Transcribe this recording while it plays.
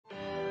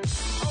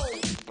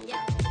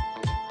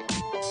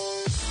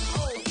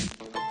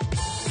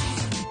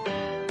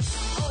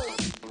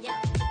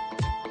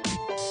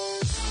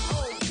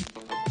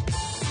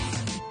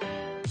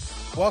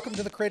Welcome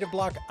to the Creative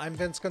Block. I'm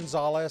Vince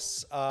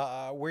Gonzalez.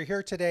 We're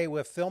here today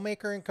with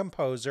filmmaker and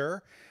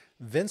composer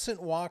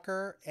Vincent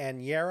Walker and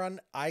Yaron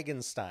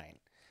Eigenstein.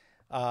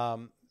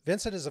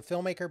 Vincent is a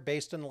filmmaker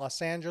based in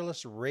Los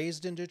Angeles,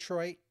 raised in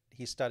Detroit.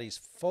 He studies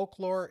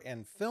folklore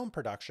and film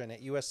production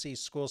at USC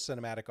School of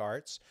Cinematic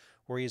Arts,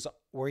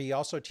 where he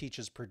also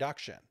teaches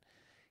production.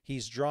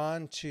 He's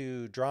drawn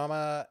to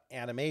drama,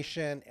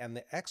 animation, and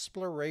the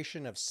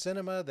exploration of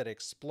cinema that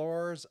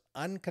explores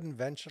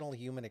unconventional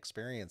human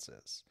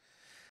experiences.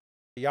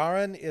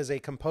 Yaron is a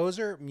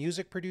composer,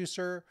 music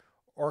producer,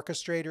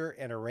 orchestrator,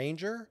 and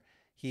arranger.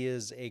 He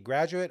is a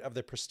graduate of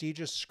the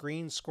prestigious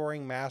Screen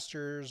Scoring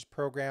Masters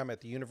program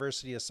at the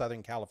University of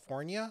Southern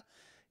California.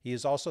 He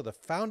is also the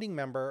founding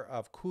member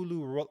of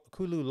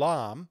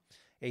Kululam,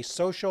 a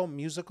social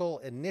musical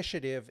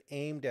initiative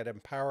aimed at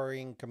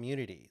empowering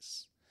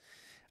communities.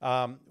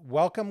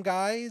 Welcome,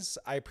 guys.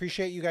 I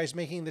appreciate you guys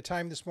making the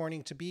time this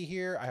morning to be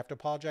here. I have to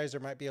apologize.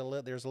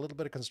 There's a little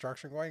bit of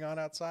construction going on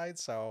outside,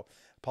 so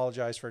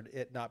apologize for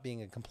it not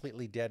being a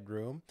completely dead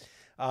room.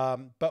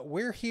 But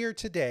we're here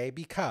today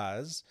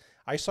because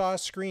I saw a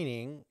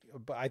screening,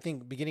 I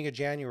think beginning of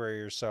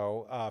January or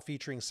so,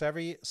 featuring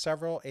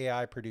several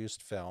AI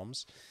produced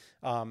films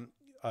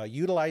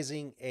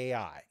utilizing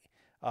AI.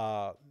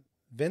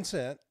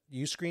 Vincent,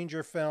 you screened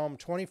your film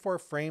 24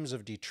 Frames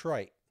of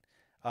Detroit.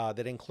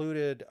 That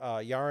included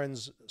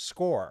Yaron's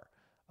score.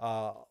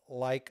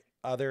 Like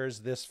others,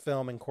 this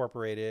film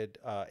incorporated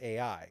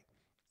AI.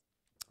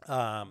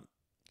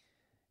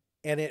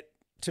 And it,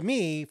 to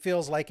me,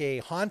 feels like a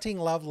haunting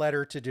love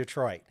letter to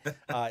Detroit.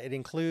 It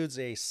includes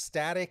a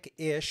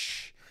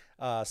static-ish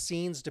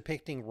scenes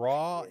depicting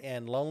raw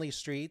and lonely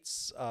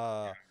streets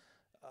at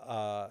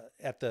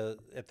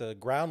the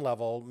ground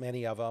level,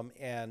 many of them.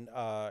 And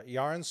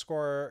Yaron's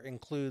score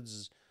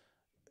includes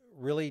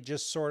really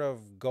just sort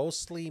of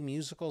ghostly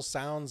musical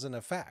sounds and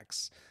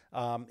effects.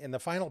 In the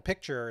final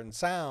picture and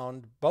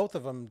sound, both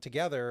of them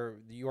together,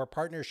 your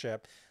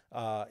partnership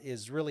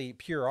is really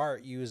pure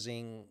art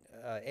using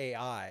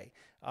AI.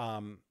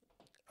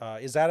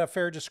 Is that a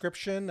fair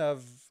description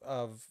of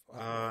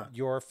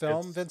your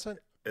film, Vincent?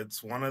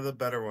 It's one of the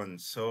better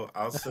ones. So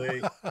I'll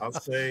say,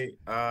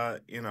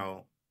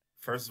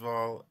 first of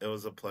all, it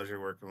was a pleasure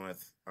working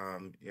with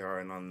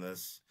Yaron on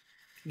this.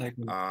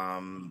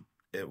 Likewise.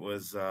 It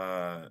was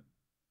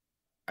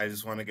I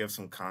just want to give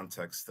some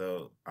context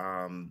though.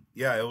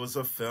 Yeah, it was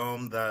a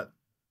film that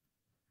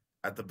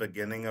at the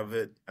beginning of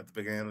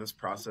this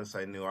process,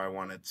 I knew I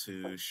wanted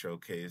to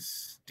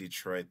showcase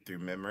Detroit through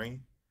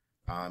memory,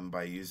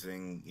 by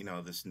using,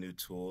 this new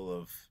tool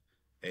of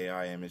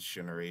AI image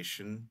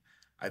generation.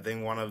 I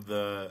think one of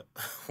the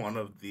one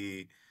of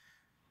the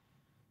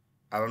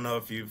I don't know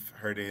if you've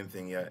heard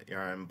anything yet,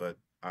 Yaron, but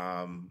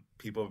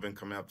people have been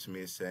coming up to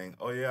me saying,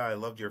 "Oh yeah, I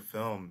loved your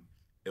film.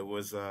 It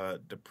was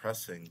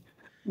depressing."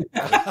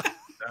 That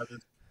is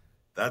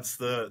that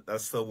is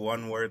that's the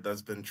one word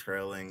that's been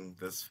trailing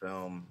this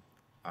film.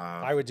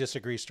 I Um, would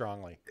disagree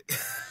strongly.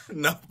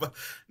 no, but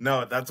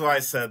no, that's why I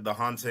said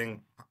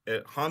haunting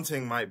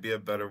might be a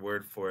better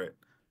word for it.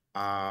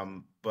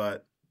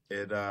 But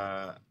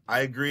I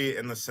agree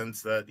in the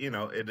sense that,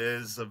 it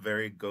is a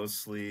very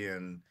ghostly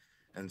and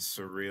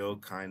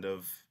surreal kind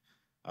of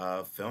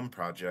film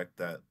project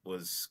that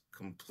was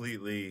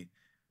completely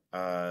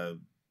uh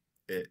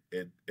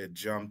it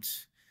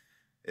jumped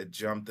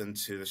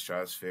into the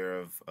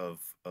stratosphere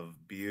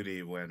of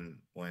beauty when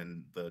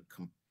the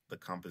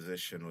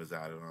composition was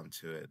added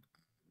onto it.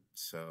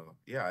 So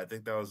yeah, I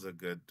think that was a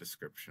good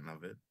description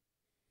of it.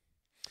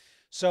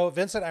 So,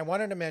 Vincent, I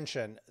wanted to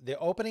mention the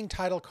opening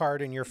title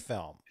card in your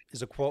film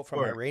is a quote from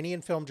Sure.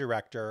 Iranian film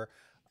director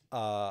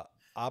uh,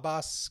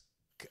 Abbas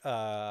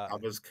I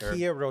was care.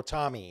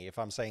 Kiarostami, if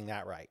I'm saying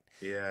that right.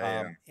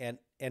 Yeah, yeah.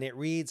 And it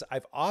reads,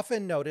 "I've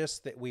often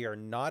noticed that we are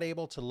not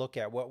able to look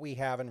at what we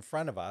have in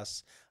front of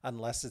us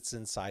unless it's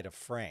inside a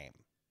frame."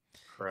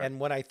 Correct. And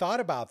when I thought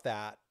about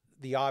that,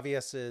 the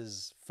obvious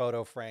is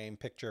photo frame,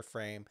 picture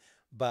frame,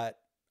 but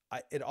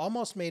it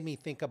almost made me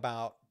think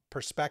about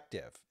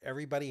perspective.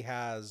 Everybody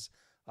has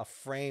a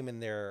frame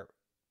in their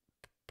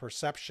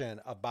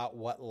perception about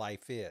what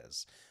life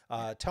is.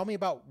 Tell me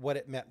about what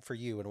it meant for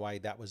you and why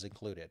that was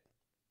included.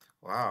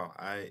 Wow.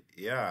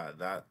 Yeah,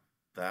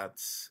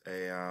 that's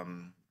a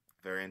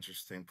very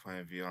interesting point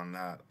of view on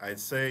that. I'd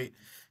say,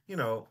 you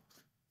know,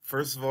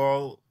 first of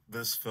all,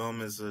 this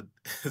film is a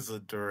is a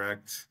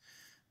direct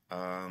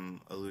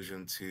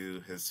allusion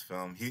to his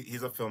film.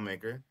 He's a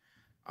filmmaker,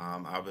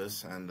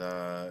 Abbas, and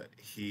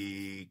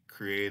he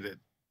created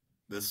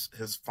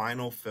his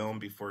final film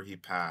before he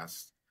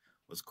passed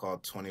was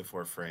called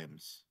 24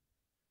 Frames.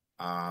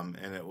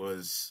 And it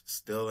was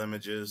still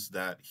images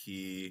that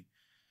he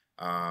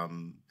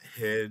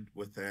hid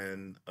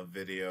within a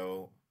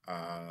video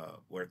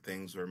where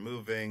things were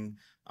moving.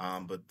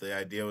 But the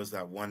idea was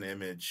that one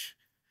image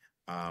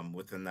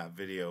within that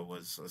video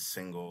was a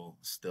single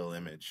still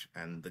image,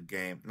 and the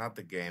game, not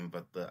the game,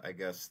 but I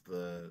guess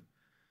the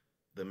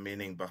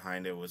meaning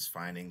behind it was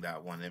finding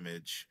that one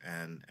image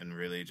and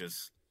really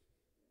just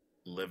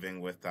living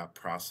with that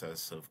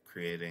process of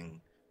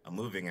creating. a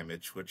moving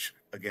image, which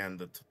again,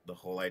 the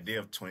whole idea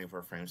of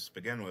 24 frames to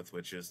begin with,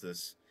 which is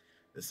this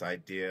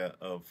idea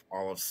of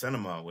all of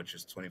cinema, which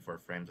is 24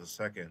 frames a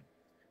second.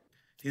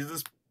 He's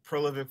this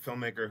prolific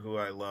filmmaker who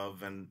I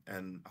love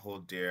and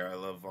hold dear. I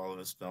love all of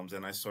his films,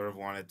 and I sort of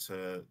wanted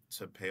to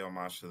pay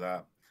homage to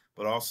that,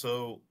 but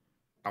also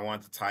I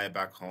wanted to tie it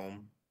back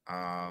home.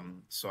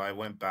 So I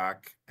went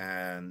back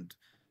and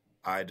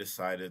I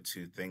decided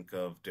to think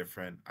of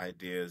different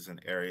ideas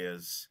and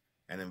areas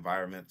and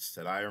environments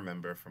that I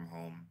remember from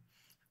home,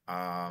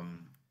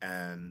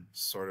 and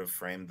sort of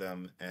frame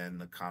them in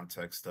the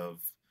context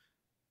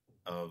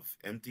of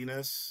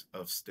emptiness,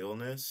 of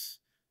stillness,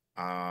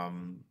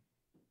 um,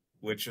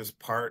 which is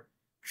part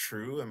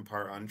true and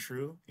part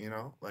untrue. You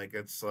know, like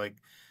it's like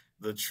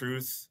the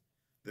truth,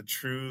 the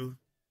true,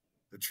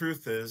 the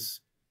truth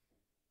is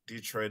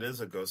Detroit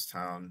is a ghost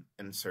town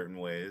in certain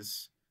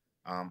ways.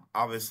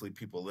 Obviously,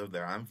 people live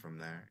there. I'm from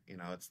there. You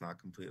know, it's not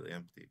completely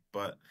empty,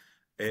 but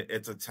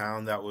it's a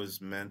town that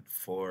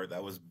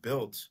was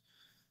built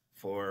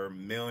for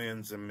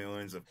millions and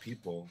millions of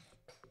people.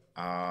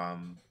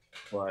 Um,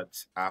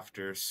 but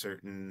after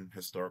certain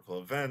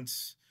historical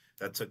events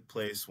that took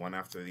place one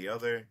after the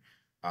other,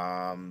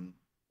 um,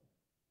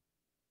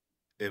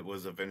 it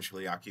was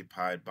eventually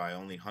occupied by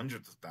only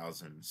hundreds of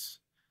thousands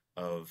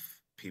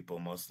of people,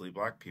 mostly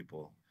black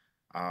people.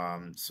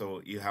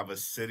 So you have a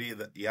city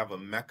that you have a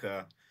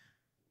Mecca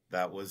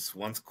that was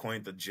once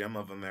coined the gem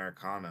of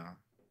Americana,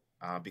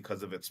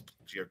 because of its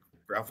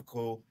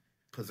geographical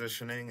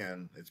positioning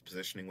and its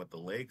positioning with the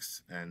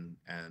lakes and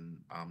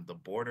the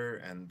border.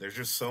 And there's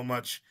just so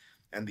much,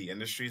 and the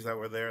industries that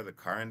were there, the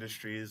car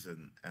industries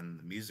and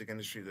the music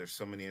industry. There's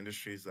so many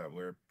industries that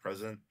were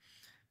present.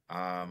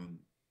 Um,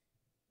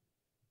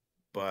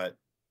 but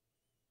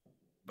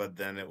but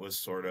then it was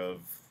sort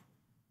of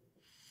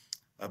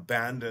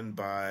abandoned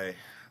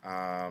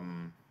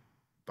um,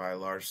 by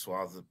large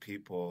swaths of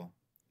people,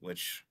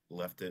 which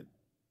left it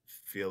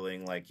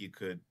feeling like you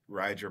could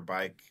ride your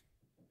bike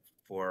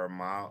for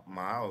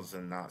miles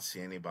and not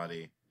see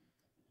anybody,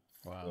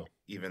 Wow.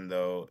 even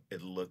though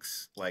it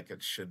looks like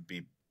it should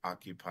be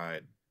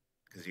occupied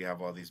because you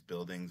have all these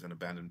buildings and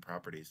abandoned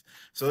properties.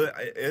 So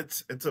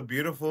it's a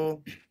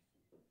beautiful,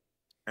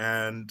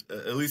 and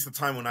at least the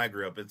time when I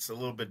grew up, it's a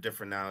little bit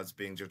different now. It's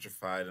being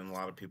gentrified, and a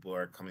lot of people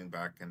are coming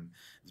back, and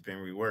it's being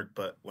reworked.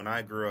 But when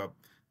I grew up,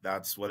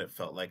 that's what it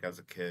felt like as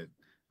a kid.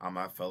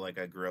 I felt like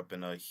I grew up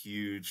in a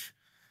huge,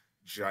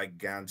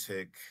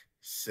 gigantic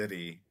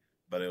city,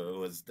 but it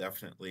was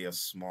definitely a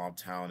small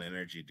town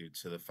energy due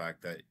to the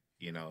fact that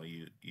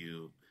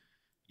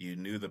you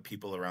knew the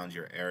people around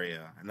your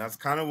area, and that's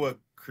kind of what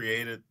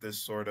created this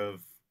sort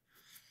of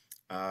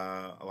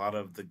a lot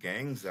of the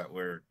gangs that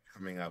were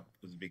coming up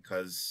was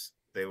because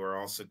they were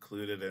all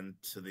secluded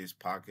into these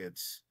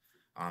pockets,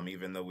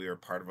 even though we were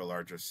part of a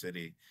larger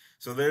city.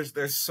 So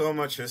there's so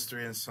much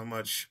history and so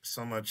much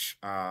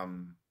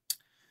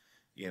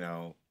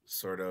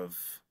sort of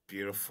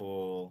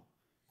beautiful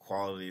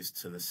qualities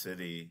to the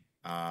city,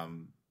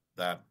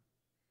 that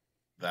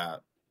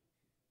that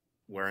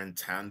were in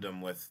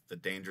tandem with the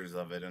dangers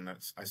of it, and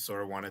I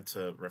sort of wanted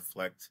to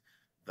reflect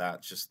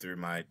that just through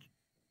my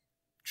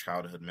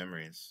childhood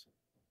memories.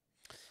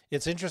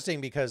 It's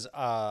interesting because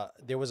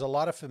there was a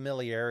lot of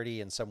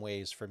familiarity in some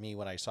ways for me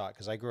when I saw it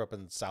because I grew up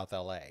in South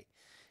LA,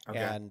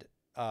 Okay. and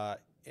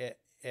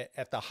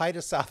at the height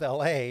of South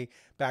LA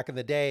back in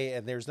the day,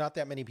 and there's not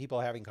that many people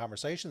having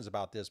conversations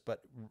about this,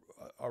 but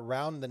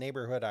around the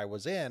neighborhood I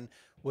was in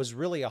was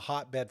really a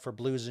hotbed for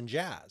blues and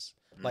jazz.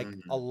 Like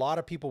a Mm, lot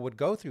of people would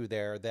go through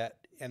there that,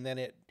 and then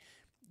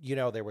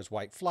there was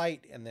white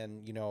flight and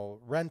then,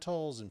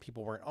 rentals and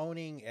people weren't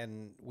owning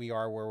and we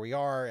are where we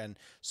are. And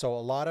so a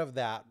lot of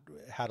that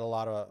had a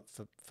lot of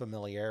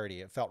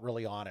familiarity. It felt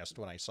really honest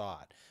when I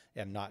saw it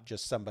and not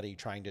just somebody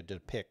trying to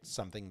depict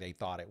something they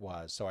thought it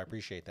was. So I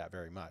appreciate that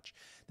very much.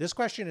 This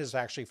question is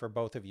actually for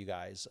both of you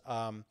guys.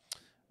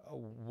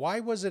 Why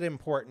was it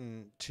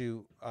important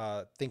to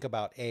think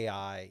about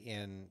AI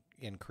in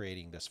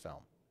creating this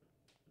film?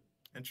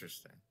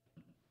 interesting.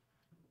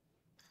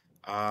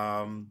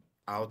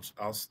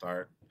 I'll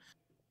start.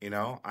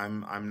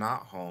 I'm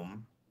not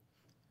home.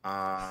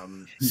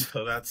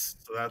 So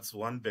that's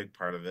one big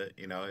part of it.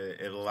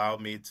 It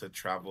allowed me to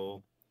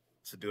travel,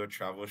 to do a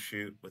travel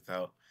shoot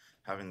without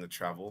having to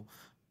travel.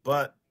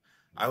 But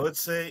I would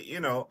say,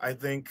 I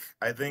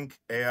think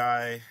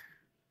AI.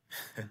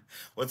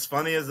 What's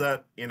funny is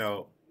that,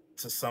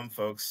 to some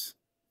folks,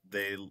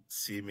 they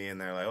see me and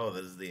they're like, "Oh,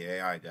 this is the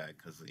AI guy,"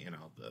 because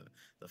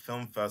the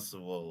film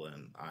festival,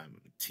 and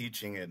I'm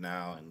teaching it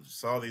now, and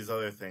just all these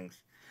other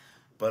things.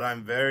 But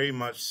I'm very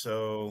much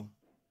so.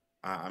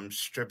 I'm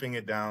stripping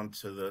it down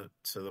to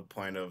the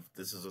point of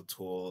this is a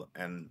tool,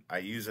 and I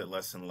use it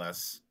less and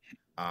less,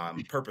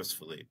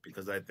 purposefully,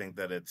 because I think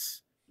that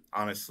it's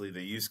honestly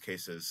the use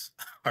cases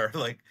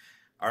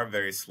are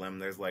very slim.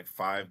 There's like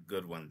five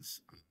good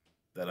ones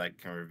that I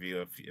can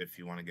review if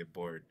you want to get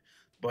bored.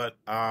 But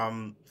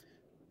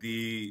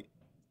the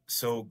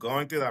so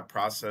going through that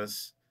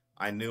process,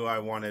 I knew I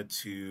wanted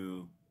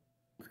to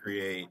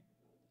create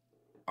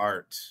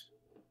art,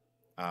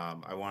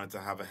 I wanted to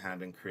have a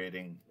hand in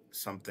creating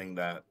something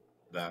that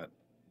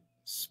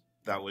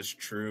that was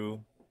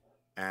true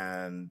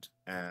and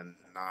um,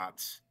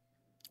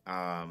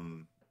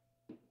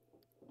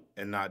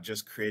 not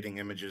just creating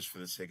images for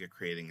the sake of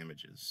creating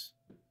images.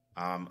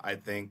 I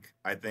think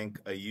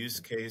a use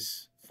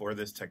case for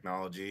this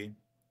technology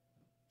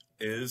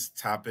is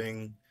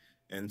tapping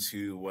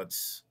into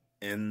what's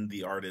in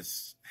the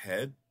artist's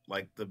head.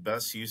 Like the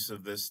best use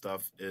of this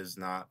stuff is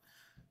not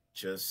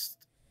just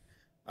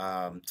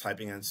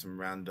typing in some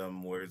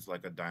random words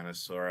like a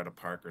dinosaur at a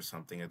park or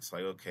something. It's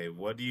like, okay,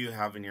 what do you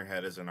have in your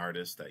head as an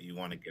artist that you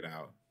want to get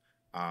out?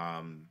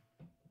 Um,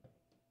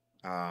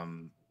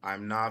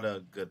 I'm not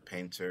a good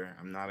painter.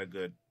 I'm not a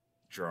good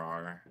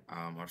drawer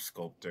or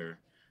sculptor,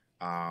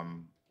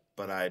 um,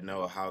 but I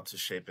know how to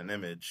shape an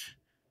image.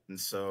 And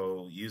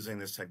so, using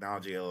this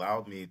technology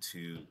allowed me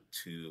to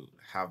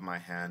have my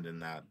hand in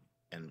that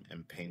and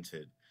paint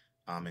it,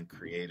 and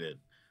create it,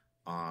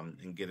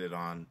 and get it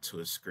on to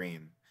a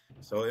screen.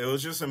 So it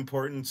was just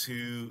important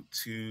to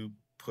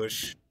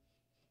push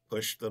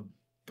the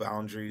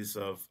boundaries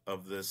of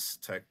this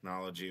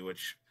technology,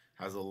 which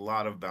has a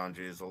lot of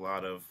boundaries, a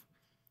lot of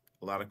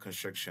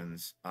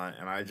constrictions,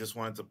 and I just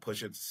wanted to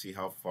push it to see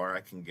how far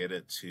I can get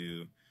it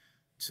to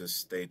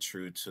stay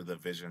true to the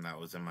vision that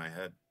was in my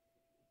head.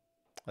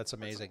 That's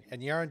amazing.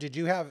 And Yaron, did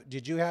you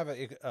have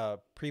a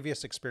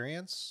previous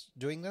experience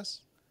doing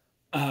this?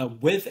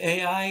 With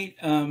AI,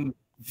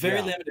 very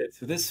Yeah. limited.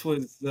 So this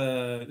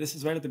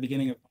is right at the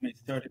beginning of when I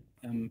started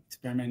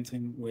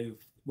experimenting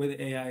with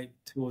AI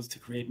tools to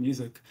create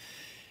music.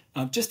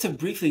 Just to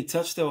briefly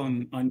touch though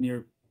on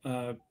your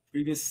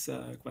previous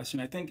question,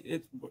 I think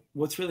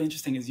what's really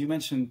interesting is you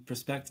mentioned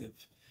perspective,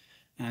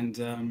 and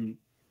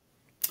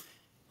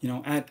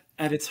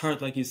at its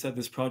heart, like you said,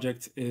 this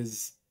project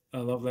is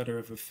a love letter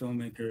of a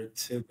filmmaker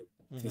to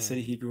the Hmm.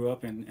 city he grew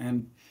up in.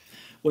 And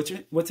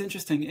what's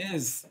interesting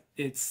is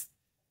it's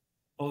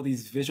all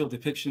these visual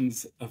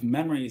depictions of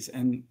memories.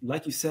 And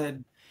like you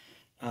said,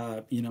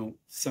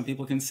 some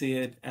people can see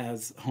it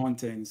as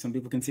haunting, some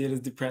people can see it as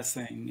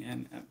depressing.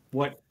 And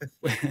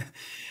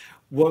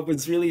what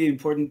was really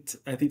important,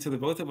 I think, to the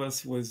both of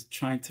us was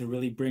trying to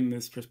really bring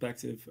this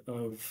perspective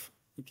of,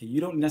 okay,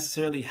 you don't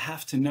necessarily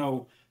have to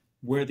know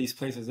where these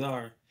places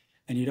are,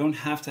 and you don't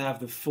have to have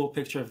the full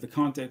picture of the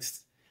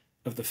context,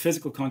 of the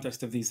physical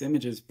context of these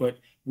images, but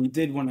we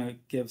did want to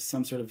give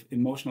some sort of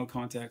emotional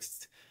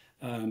context,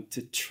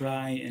 to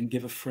try and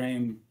give a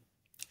frame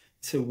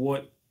to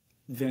what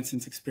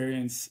Vincent's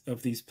experience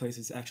of these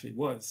places actually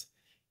was,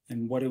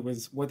 and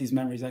what these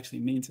memories actually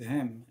mean to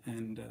him,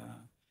 and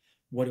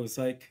what it was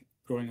like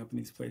growing up in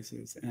these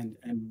places, and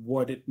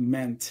what it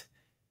meant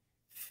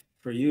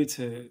for you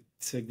to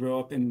grow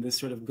up in this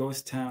sort of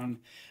ghost town,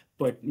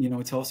 but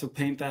to also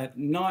paint that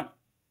not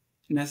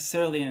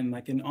necessarily in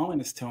like an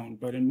ominous tone,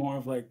 but in more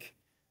of like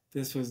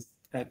this was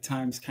at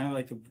times kind of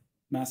like a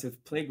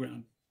massive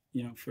playground,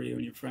 for you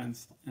and your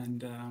friends.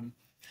 And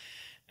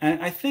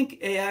I think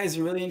AI is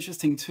a really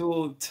interesting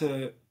tool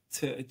to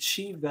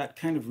achieve that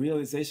kind of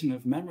realization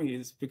of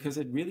memories because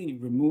it really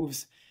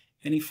removes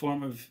any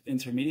form of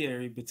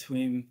intermediary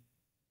between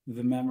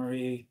the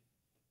memory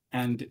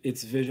and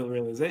its visual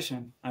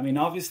realization. I mean,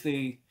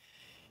 obviously,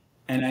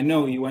 and I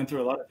know you went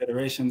through a lot of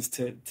iterations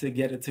to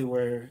get it to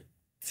where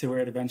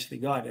it eventually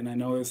got, and I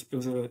know it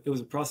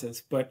was a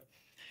process. But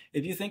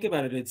if you think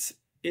about it,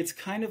 it's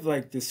kind of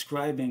like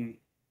describing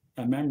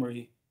a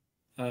memory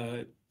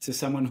to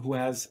someone who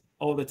has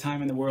all the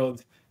time in the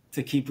world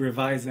to keep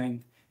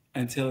revising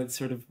until it's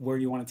sort of where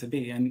you want it to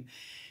be. And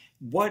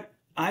what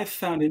I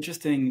found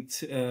interesting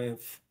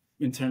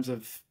in terms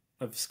of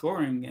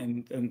scoring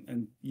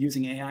and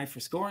using AI for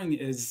scoring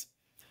is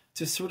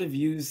to sort of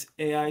use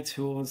AI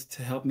tools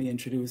to help me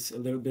introduce a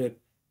little bit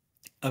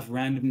of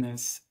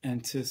randomness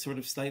and to sort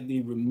of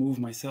slightly remove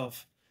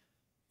myself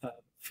uh,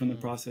 from the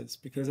Mm. process.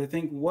 Because I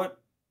think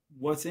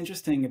what's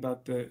interesting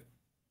about the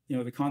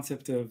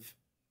concept of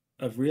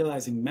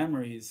realizing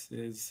memories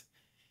is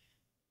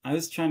I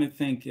was trying to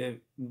think,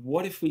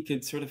 what if we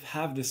could sort of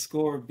have the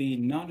score be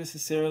not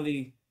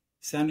necessarily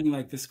sounding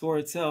like the score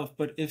itself,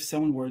 but if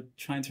someone were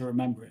trying to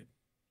remember it,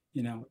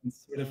 and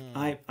sort of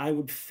Mm. I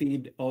would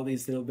feed all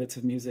these little bits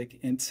of music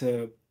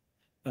into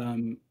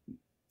um,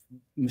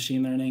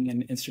 machine learning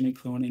and instrument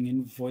cloning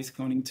and voice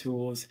cloning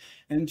tools,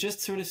 and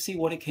just sort of see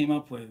what it came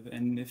up with,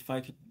 and if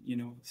I could,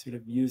 sort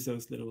of use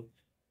those little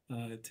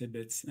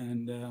tidbits,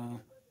 and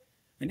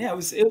yeah, it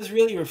was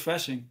really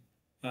refreshing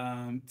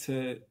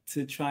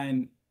to try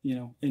and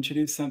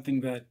introduce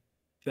something that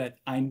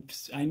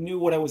I knew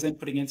what I was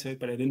inputting into it,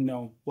 but I didn't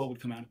know what would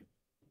come out of it.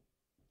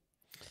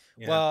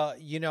 Yeah.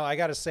 Well, I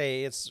got to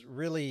say, it's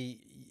really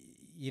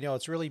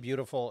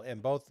beautiful,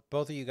 and both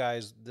of you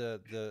guys,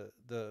 the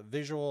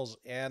visuals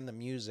and the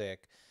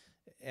music,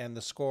 and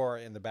the score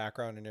and the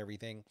background and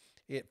everything,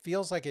 it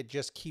feels like it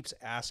just keeps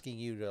asking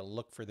you to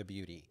look for the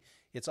beauty.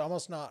 It's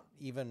almost not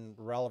even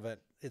relevant.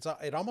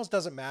 It almost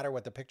doesn't matter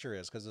what the picture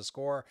is because the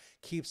score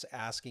keeps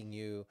asking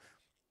you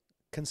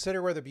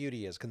consider where the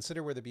beauty is.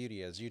 Consider where the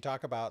beauty is. You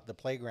talk about the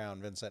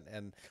playground, Vincent,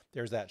 and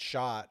there's that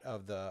shot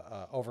of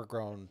the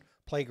overgrown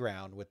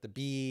playground with the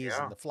bees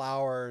and Yeah, the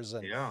flowers,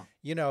 and yeah.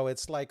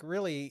 it's like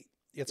really,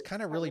 it's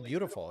kind of really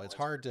beautiful. It's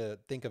hard to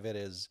think of it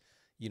as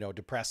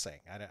depressing.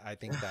 I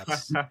think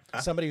that's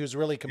somebody who's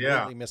really Yeah.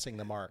 completely missing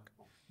the mark.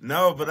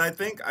 No, but I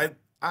think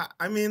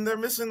I mean they're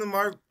missing the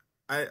mark.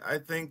 I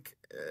think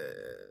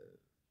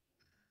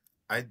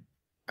I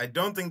I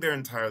don't think they're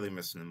entirely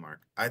missing the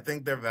mark. I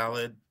think they're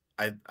valid.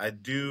 I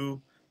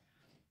do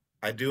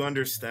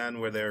understand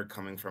where they're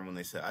coming from when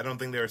they say. I don't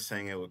think they were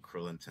saying it with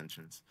cruel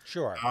intentions.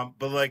 Sure.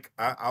 But like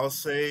I'll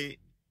say,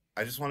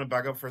 I just want to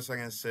back up for a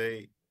second and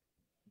say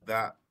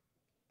that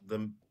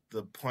the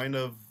the point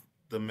of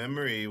the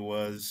memory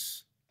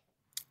was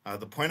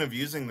the point of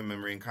using the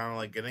memory and kind of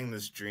like getting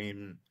this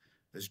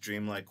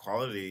dreamlike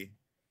quality.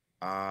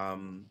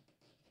 Um,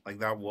 like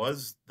that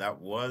was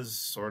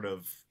sort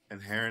of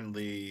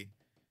inherently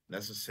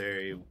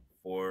necessary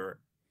for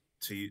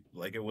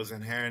like it was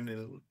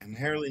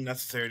inherently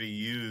necessary to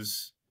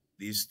use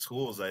these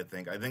tools. I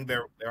think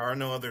there are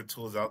no other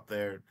tools out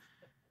there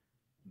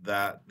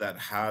that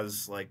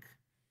has like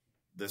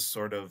this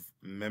sort of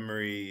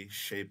memory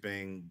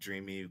shaping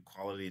dreamy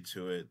quality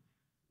to it,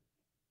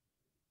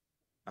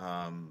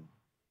 um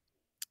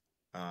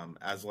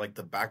as like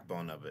the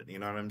backbone of it. You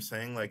know what I'm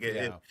saying? Like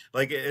Yeah.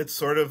 it's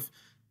sort of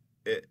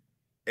it,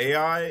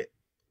 AI.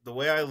 The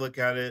way I look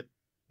at it,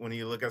 when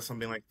you look at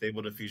something like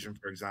Stable Diffusion,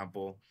 for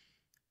example,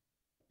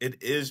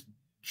 it is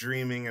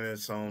dreaming in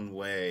its own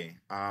way.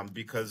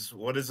 Because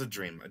what is a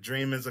dream? A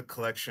dream is a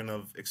collection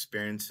of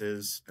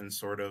experiences and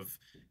sort of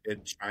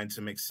it trying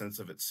to make sense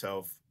of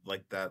itself.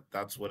 Like that.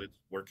 That's what it's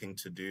working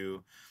to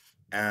do,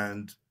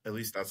 and at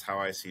least that's how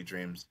I see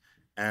dreams.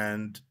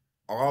 And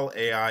all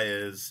AI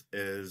is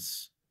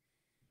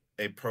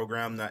a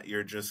program that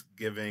you're just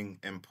giving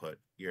input.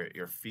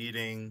 You're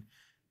feeding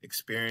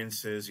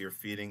experiences, you're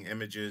feeding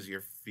images,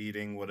 you're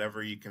feeding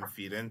whatever you can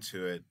feed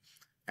into it,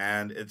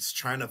 and it's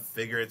trying to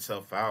figure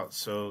itself out.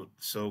 So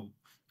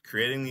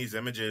creating these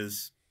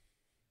images,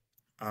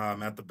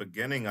 at the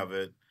beginning of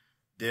it,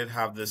 did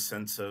have this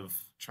sense of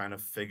trying to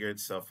figure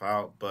itself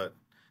out, but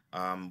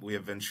we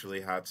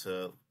eventually had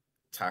to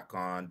tack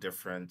on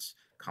different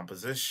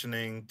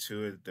compositioning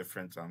to it,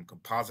 different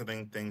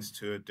compositing things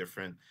to it,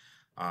 different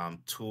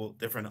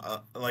different.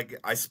 Like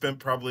I spent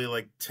probably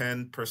like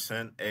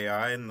 10%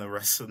 AI, and the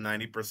rest of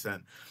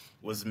 90%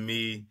 was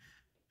me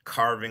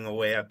carving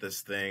away at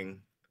this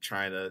thing,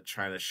 trying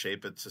to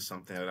shape it to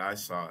something that I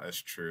saw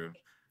as true.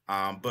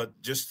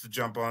 But just to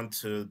jump on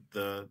to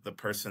the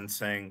person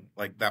saying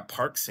like that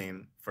park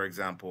scene, for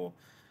example,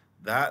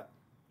 that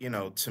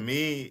to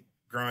me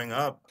growing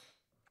up,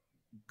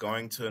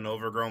 going to an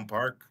overgrown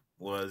park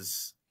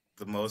was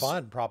the most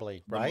Fun,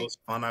 probably, the right? most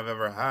fun I've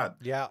ever had.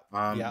 Yeah.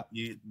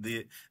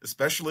 Yeah.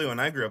 Especially when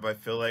I grew up, I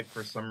feel like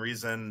for some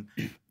reason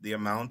the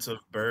amount of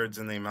birds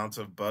and the amount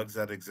of bugs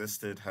that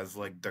existed has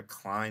like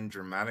declined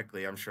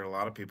dramatically. I'm sure a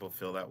lot of people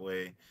feel that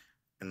way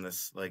in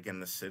this like in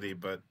the city,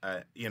 but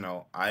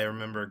I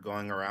remember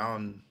going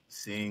around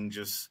seeing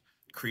just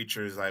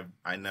creatures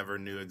I never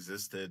knew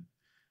existed,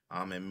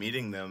 and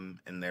meeting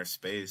them in their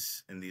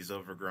space in these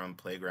overgrown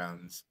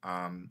playgrounds.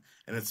 And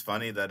it's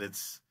funny that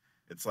it's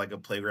like a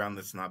playground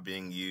that's not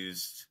being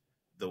used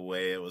the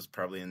way it was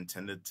probably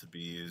intended to be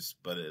used,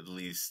 but at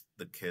least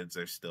the kids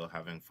are still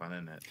having fun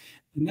in it.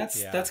 And that's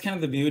Yeah. kind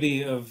of the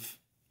beauty of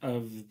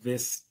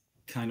this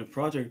kind of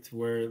project,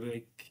 where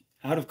like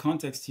out of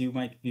context you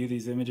might view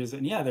these images,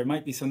 and yeah, there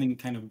might be something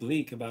kind of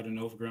bleak about an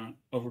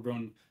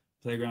overgrown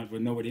playground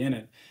with nobody in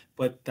it.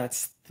 But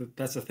that's the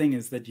thing,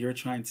 is that you're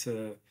trying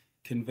to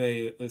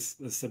convey this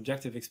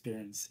subjective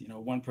experience,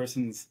 one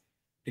person's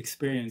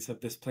experience of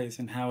this place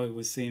and how it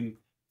was seen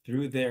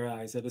through their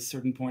eyes at a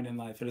certain point in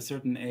life, at a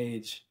certain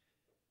age.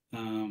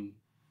 Um,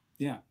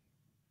 yeah.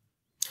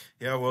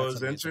 Yeah,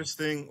 That's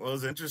amazing. what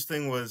was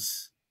interesting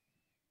was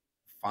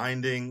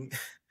finding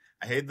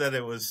I hate that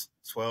it was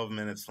 12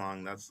 minutes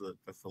long. That's the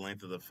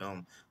length of the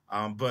film.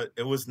 But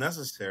it was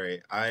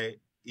necessary. I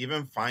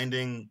even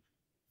finding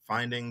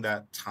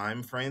that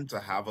time frame to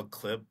have a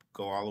clip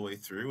go all the way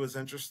through was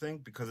interesting,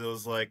 because it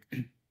was like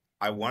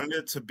I wanted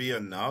it to be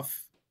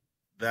enough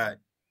that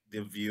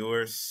the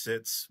viewer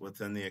sits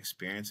within the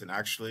experience and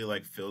actually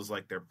like feels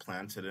like they're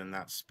planted in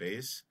that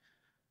space.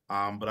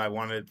 But I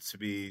wanted it to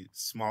be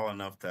small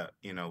enough that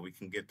we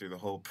can get through the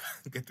whole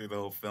get through the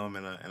whole film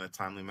in a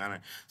timely manner.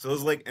 So it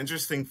was like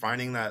interesting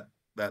finding that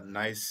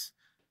nice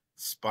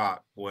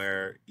spot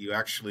where you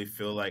actually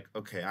feel like,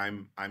 okay,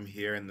 I'm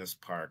here in this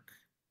park.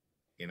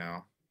 You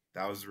know,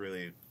 that was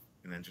really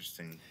an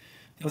interesting.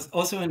 It was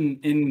also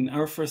in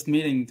our first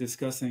meeting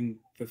discussing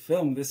the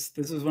film. This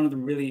was one of the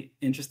really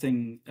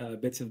interesting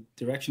bits of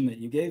direction that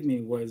you gave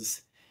me.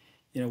 Was,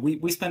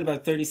 we spent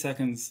about 30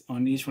 seconds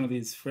on each one of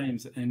these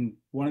frames, and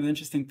one of the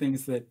interesting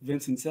things that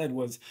Vincent said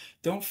was,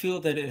 don't feel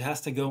that it has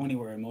to go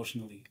anywhere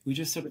emotionally. We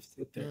just sort of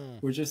sit there.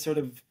 Mm. We're just sort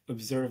of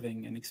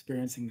observing and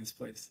experiencing this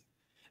place,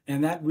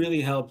 and that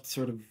really helped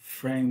sort of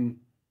frame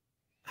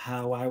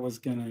how I was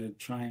gonna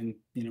try and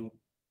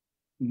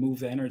move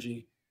the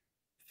energy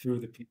through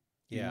the people.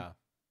 Yeah.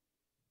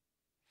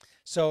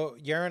 So,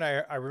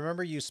 Yaron, I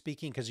remember you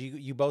speaking because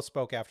you both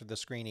spoke after the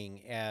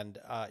screening, and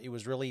it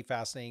was really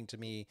fascinating to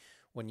me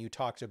when you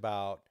talked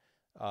about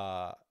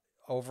uh,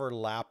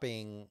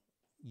 overlapping,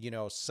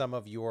 some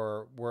of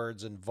your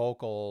words and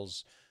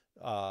vocals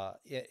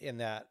in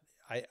that.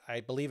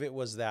 I believe it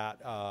was that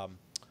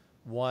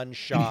one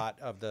shot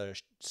of the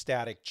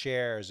static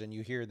chairs, and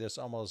you hear this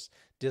almost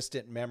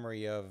distant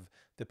memory of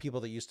the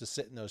people that used to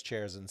sit in those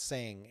chairs and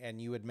sing.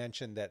 And you had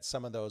mentioned that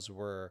some of those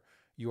were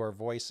your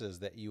voices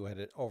that you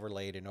had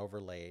overlaid and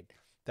overlaid.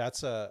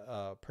 That's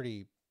a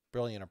pretty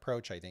brilliant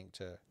approach, I think,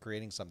 to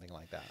creating something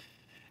like that.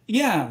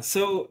 Yeah.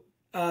 So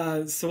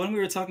when we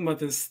were talking about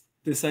this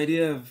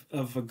idea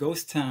of a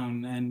ghost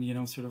town,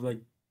 and sort of like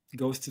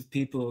ghosts of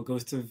people,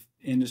 ghosts of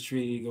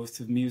industry, ghosts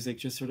of music,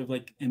 just sort of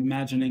like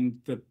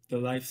imagining the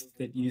life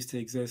that used to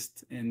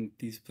exist in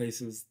these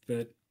places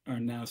that are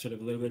now sort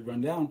of a little bit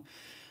run down.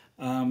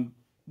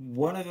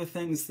 One of the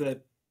things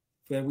that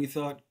we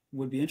thought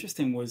would be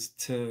interesting was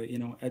to,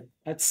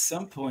 at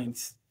some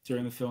point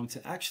during the film,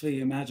 to actually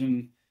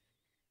imagine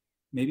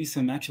maybe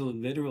some actual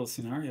literal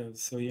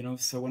scenarios. So,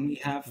 so when we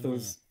have Mm.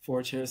 those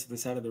four chairs to the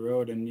side of the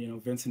road,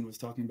 and, Vincent was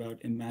talking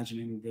about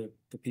imagining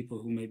the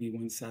people who maybe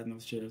once sat in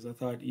those chairs, I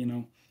thought,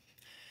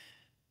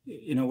 wouldn't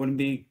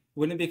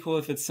it be cool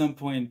if at some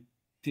point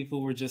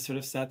people were just sort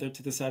of sat there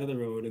to the side of the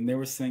road and they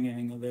were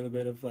singing a little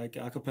bit of like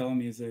a cappella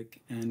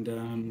music, and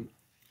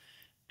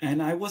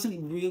I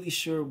wasn't really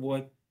sure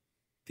what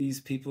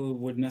these people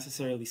would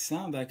necessarily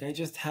sound like. I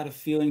just had a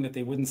feeling that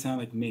they wouldn't sound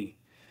like me.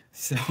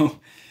 So,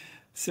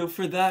 so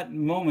for that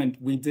moment,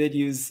 we did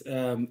use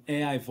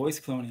AI voice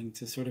cloning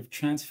to sort of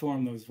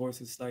transform those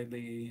voices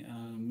slightly,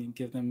 and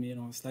give them,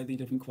 a slightly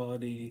different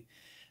quality.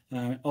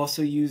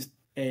 Also used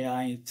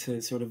AI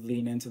to sort of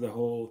lean into the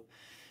whole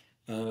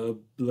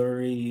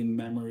blurry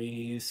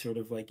memory, sort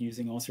of like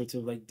using all sorts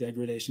of like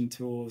degradation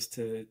tools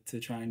to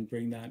try and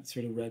bring that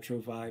sort of retro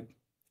vibe.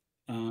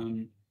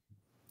 Um,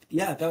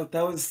 yeah,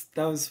 that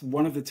was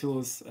one of the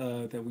tools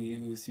that we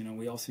used.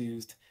 We also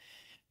used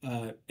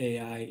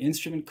AI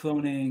instrument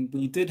cloning.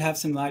 We did have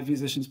some live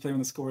musicians play on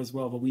the score as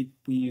well, but we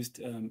used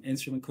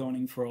instrument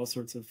cloning for all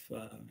sorts of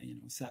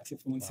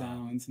saxophone Wow.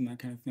 sounds and that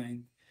kind of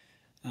thing.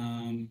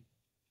 Um,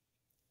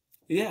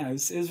 yeah, it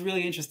was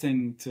really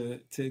interesting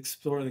to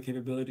explore the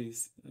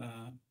capabilities.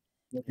 Yeah.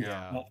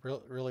 Yeah,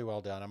 really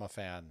well done. I'm a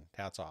fan.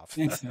 Hats off.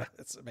 Thanks.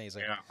 It's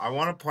amazing. Yeah. I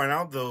want to point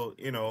out though,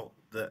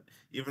 that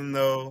even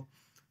though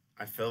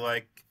I feel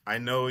like I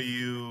know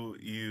your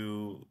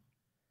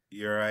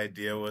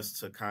idea was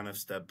to kind of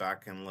step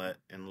back and let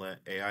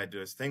AI do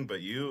its thing,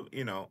 but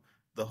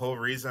the whole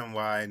reason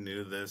why I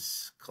knew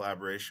this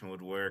collaboration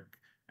would work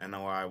and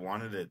why I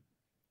wanted it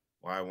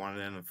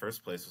in the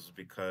first place was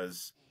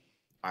because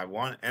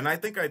and I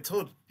think I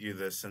told you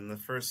this in the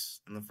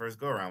first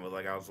go around, but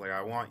like I was like,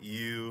 I want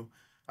you,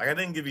 like I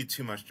didn't give you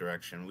too much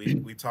direction.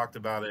 We talked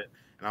about it,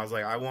 and I was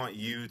like, I want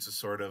you to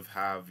sort of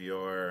have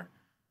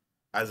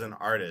as an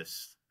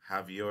artist,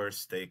 have your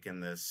stake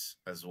in this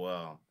as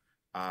well.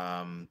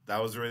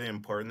 That was really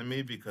important to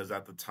me because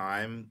at the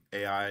time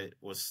AI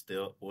was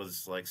still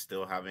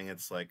having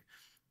its like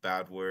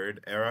bad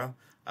word era.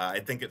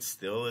 I think it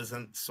still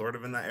isn't sort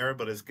of in that era,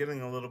 but it's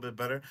getting a little bit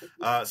better.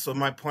 So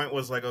my point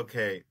was like,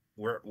 okay,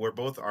 we're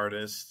both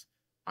artists.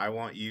 I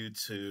want you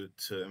to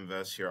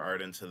invest your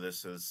art into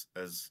this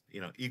as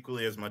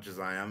equally as much as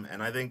I am,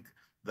 and I think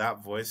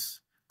that voice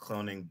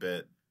cloning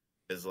bit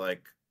is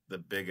like the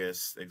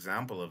biggest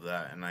example of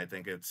that, and I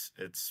think it's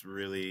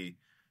really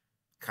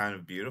kind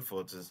of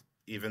beautiful to,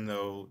 even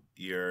though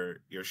you're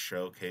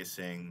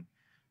showcasing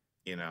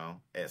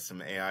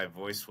some AI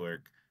voice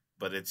work,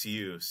 but it's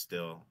you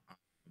still,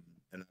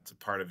 and it's a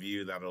part of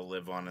you that'll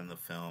live on in the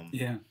film,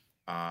 Yeah.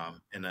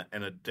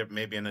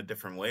 maybe in a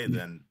different way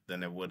than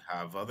it would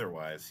have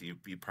otherwise.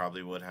 You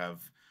probably would have,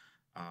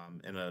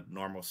 in a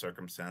normal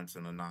circumstance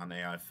in a non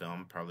AI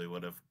film, probably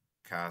would have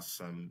cast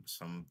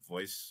some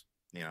voice,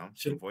 Sure.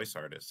 some voice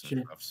artists and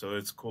Sure. stuff. So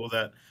it's cool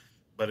that,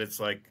 but it's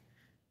like,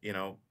 you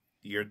know,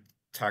 you're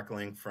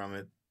tackling from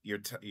it. You're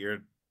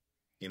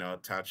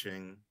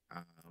attaching.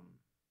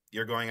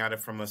 You're going at it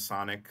from a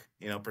sonic,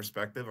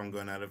 perspective. I'm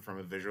going at it from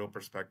a visual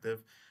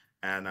perspective.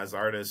 And as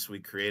artists, we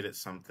created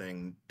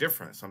something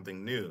different,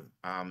 something new,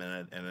 in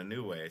a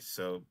new way.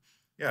 So,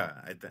 yeah,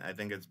 I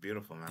think it's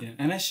beautiful, man. Yeah.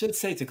 And I should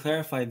say, to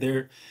clarify,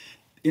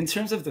 in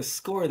terms of the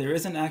score, there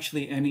isn't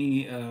actually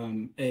any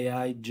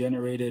AI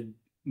generated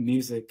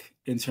music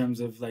in terms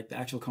of like the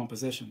actual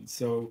composition.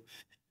 So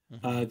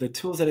Hmm. the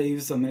tools that I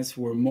used on this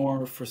were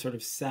more for sort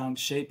of sound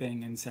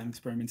shaping and sound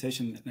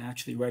experimentation than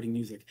actually writing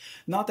music.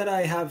 Not that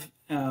I have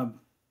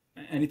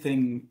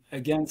anything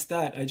against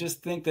that. I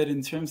just think that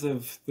in terms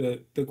of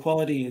the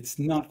quality, it's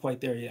not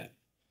quite there yet.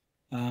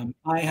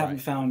 I haven't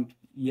Right. found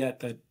yet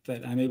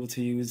that I'm able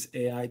to use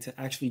AI to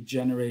actually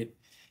generate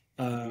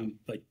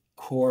like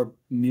core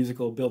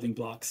musical building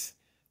blocks.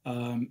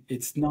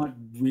 It's not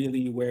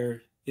really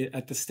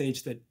at the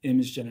stage that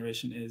image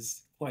generation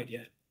is quite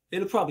yet.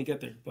 It'll probably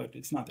get there, but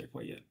it's not there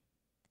quite yet.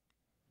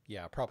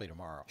 Yeah, probably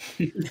tomorrow.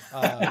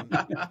 Um,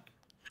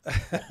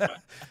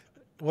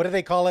 what do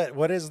they call it?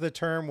 What is the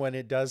term when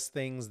it does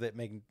things that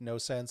make no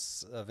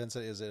sense?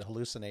 Vincent, is it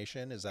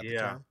hallucination? Is that the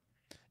Yeah, term?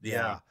 yeah,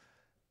 Yeah,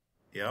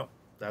 yep.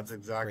 That's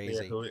exactly it.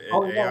 crazy.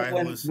 Oh yeah, AI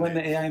when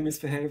the hallucinates. AI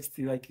misbehaves,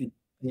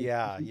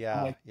 Yeah, I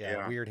yeah, like yeah.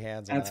 Yeah, Weird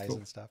hands and that's eyes cool.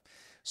 and stuff.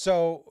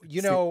 So,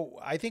 See,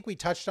 I think we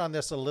touched on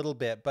this a little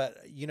bit, but,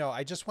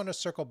 I just want to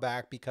circle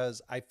back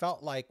because I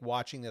felt like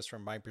watching this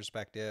from my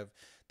perspective,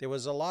 there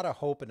was a lot of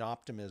hope and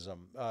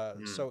optimism.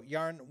 mm. So,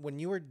 Yarn, when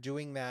you were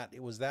doing that,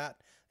 was that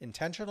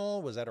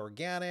intentional? Was that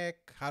organic?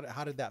 How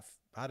did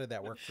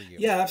that work for you?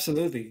 yeah,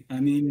 absolutely. I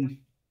mean,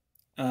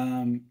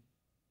 um,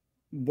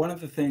 one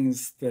of the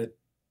things that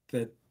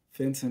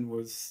Vincent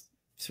was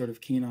sort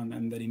of keen on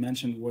and that he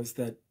mentioned was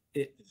that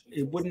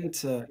it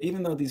wouldn't,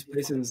 even though these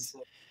places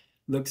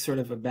look sort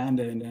of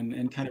abandoned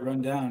and kind of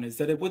run down, is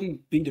that it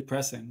wouldn't be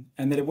depressing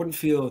and that it wouldn't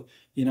feel,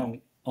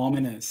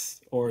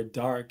 ominous or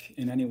dark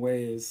in any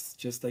way. Is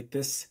just like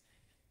this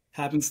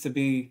happens to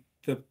be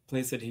the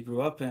place that he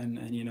grew up in,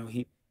 and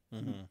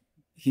Hmm.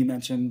 he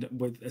mentioned,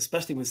 with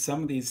especially with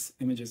some of these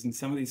images and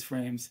some of these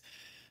frames,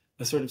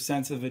 a sort of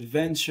sense of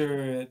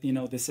adventure,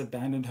 this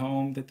abandoned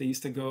home that they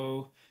used to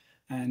go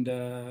and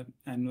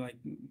like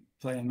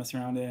play and mess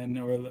around in,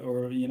 or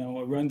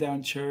a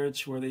rundown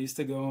church where they used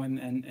to go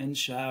and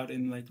shout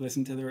and like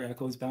listen to their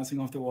echoes bouncing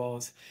off the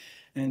walls.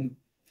 And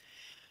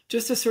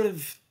just a sort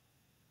of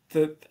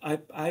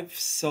I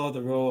saw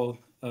the role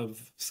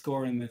of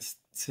score in this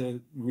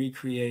to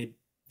recreate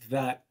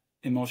that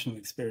emotional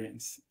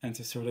experience and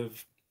to sort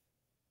of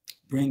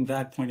bring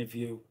that point of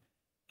view,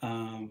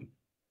 um,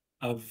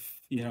 of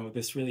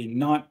this really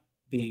not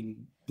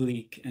being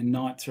bleak and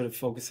not sort of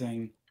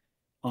focusing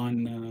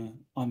on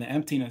the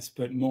emptiness,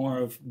 but more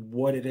of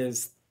what it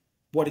is,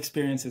 what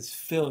experiences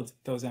filled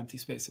those empty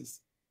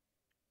spaces.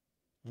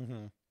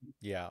 Hmm.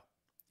 Yeah.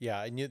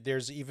 Yeah. And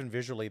there's even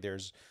visually,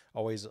 there's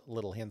always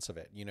little hints of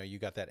it. You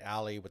got that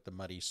alley with the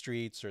muddy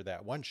streets or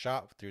that one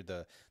shot through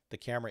the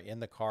camera in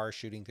the car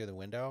shooting through the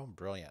window.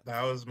 Brilliant.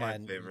 That was my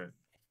And favorite.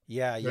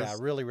 yeah, yeah,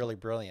 Because really, really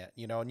brilliant.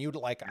 And you'd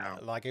yeah,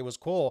 like it was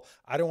cool.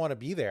 I don't want to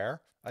be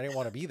there. I didn't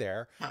want to be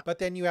there. But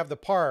then you have the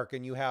park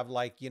and you have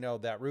like,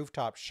 that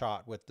rooftop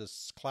shot with the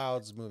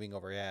clouds moving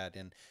overhead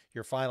and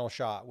your final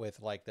shot with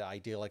like the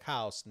idyllic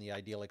house and the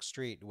idyllic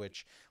street,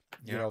 which,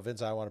 yeah,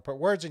 Vince, I don't want to put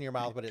words in your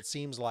mouth, but it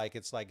seems like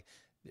it's like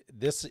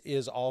this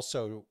is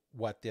also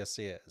what this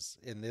is,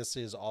 and this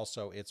is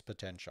also its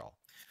potential.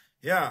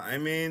 yeah. I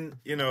mean,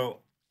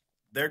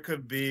 there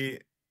could be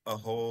a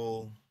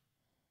whole.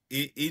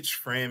 Each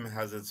frame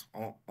has its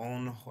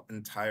own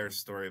entire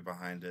story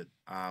behind it,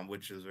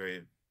 which is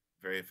very,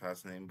 very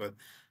fascinating. But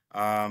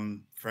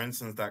for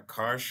instance, that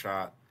car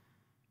shot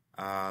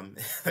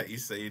that you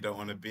say you don't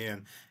want to be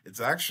in,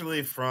 it's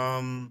actually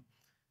from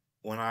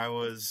when I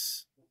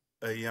was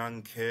a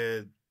young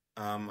kid.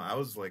 I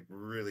was like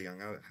really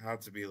young. I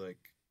had to be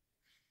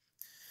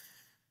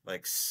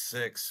like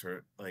six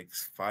or like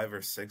five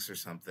or six or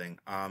something.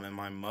 And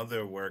my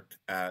mother worked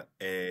at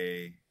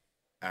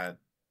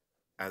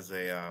as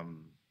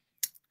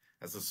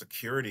a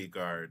security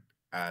guard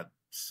at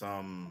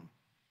some,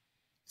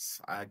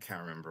 I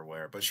can't remember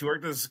where, but she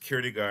worked as a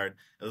security guard.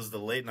 It was the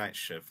late night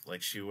shift.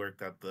 Like she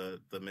worked at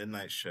the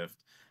midnight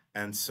shift.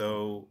 And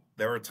so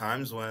there were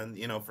times when,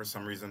 for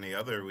some reason or the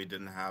other, we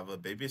didn't have a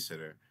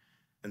babysitter.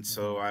 And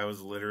so Hmm. I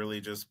was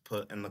literally just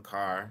put in the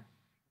car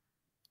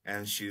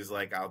and she's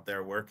like out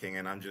there working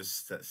and I'm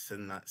just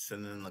sitting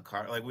in the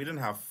car. Like we didn't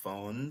have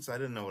phones. I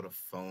didn't know what a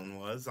phone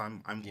was.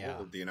 I'm Yeah.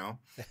 old.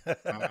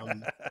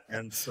 Um,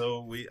 and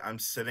so I'm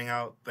sitting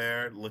out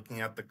there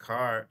looking at the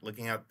car,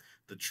 looking at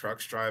the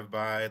trucks drive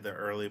by, the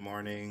early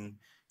morning,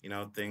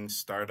 things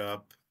start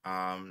up.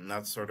 And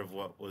that's sort of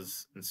what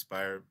was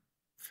inspired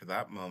by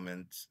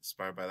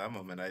that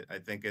moment. I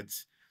think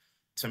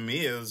to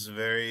me, it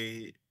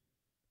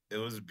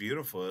was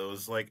beautiful. It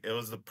was like, it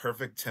was the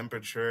perfect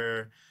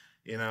temperature.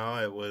 It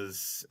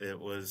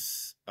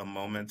was a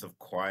moment of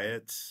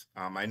quiet.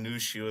 I knew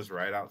she was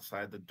right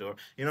outside the door.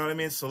 You know what I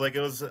mean? So like,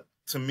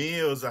 to me,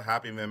 it was a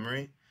happy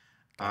memory.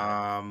 Got it.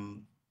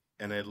 Um,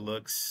 and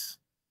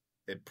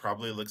it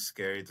probably looks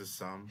scary to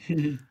some.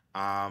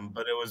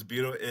 But it was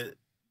beautiful.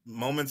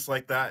 Moments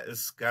like that is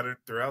scattered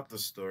throughout the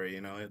story.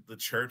 The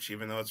church,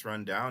 even though it's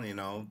run down,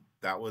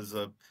 that was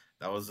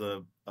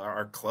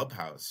our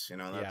clubhouse.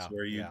 That's Yeah.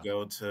 where you Yeah.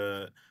 go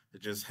to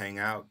just hang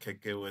out,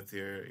 kick it with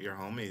your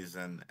homies,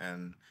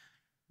 and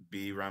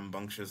be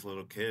rambunctious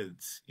little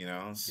kids.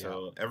 Yeah.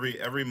 So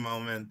every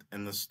moment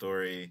in the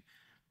story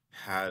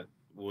had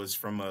was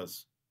from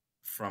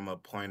a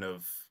point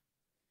of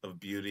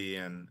beauty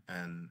and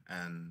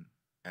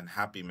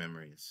happy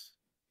memories.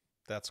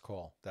 That's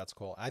cool. That's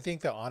cool. I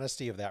think the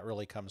honesty of that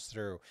really comes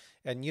through.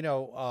 And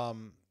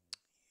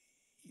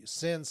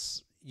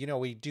since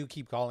we do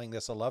keep calling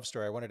this a love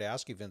story, I wanted to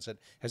ask you, Vincent,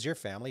 has your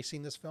family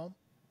seen this film?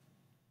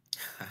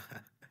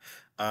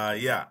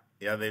 Yeah,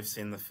 yeah, they've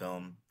seen the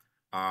film.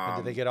 And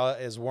did they Um, get all,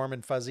 as warm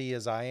and fuzzy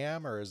as I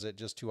am, or is it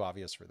just too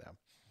obvious for them?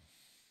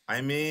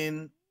 I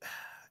mean,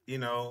 you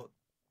know,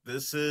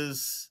 this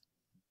is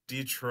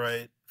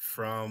Detroit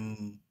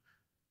from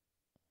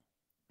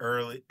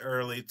early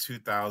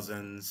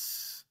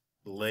 2000s,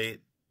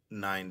 late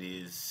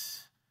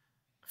 90s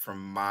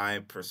from my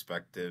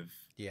perspective,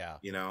 Yeah.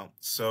 you know.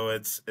 So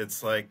it's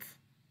like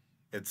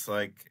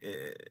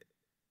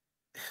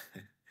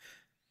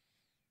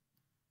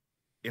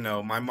you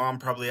know, my mom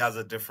probably has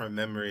a different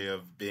memory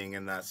of being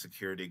in that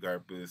security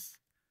guard booth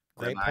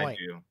than Great I point.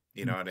 do.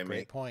 You know what I mean?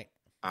 Great point.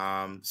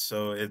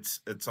 So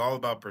it's all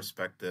about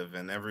perspective,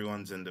 and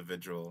everyone's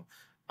individual.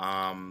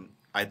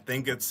 I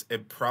think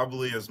it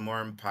probably is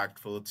more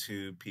impactful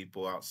to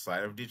people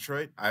outside of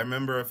Detroit. I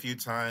remember a few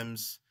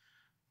times,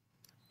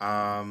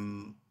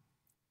 um,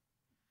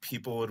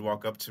 people would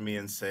walk up to me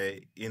and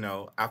say, you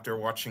know, after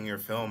watching your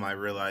film, I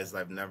realized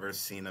I've never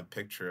seen a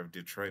picture of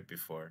Detroit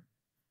before.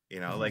 You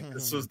know, like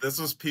this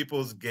was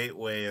people's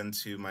gateway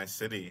into my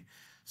city.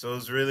 So it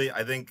was really,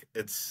 I think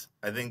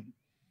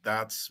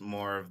that's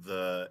more of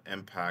the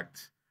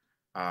impact.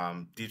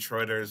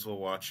 Detroiters will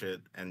watch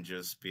it and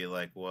just be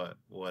like, what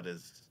am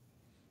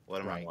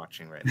I Right.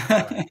 watching right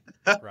now?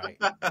 Right. Right.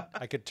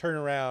 I could turn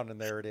around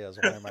and there it is.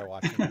 Why am I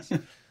watching this?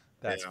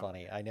 That's Yeah,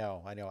 funny. I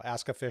know. I know.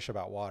 Ask a fish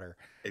about water.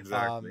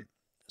 exactly. Um,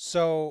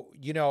 so,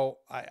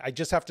 I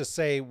just have to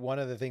say one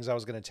of the things I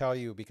was going to tell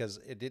you because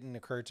it didn't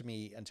occur to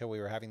me until we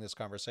were having this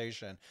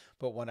conversation.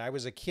 But when I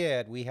was a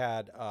kid, we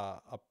had a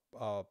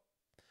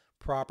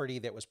property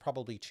that was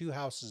probably two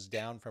houses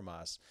down from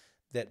us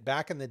that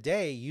back in the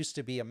day used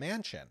to be a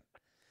mansion.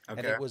 And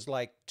Okay. it was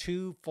like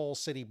two full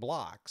city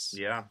blocks.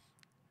 Yeah,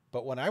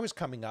 But when I was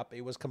coming up,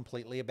 it was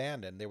completely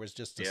abandoned. There was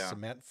just a yeah,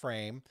 cement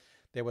frame.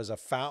 There was a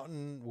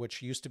fountain,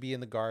 which used to be in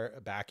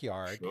the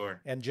backyard.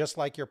 sure. And just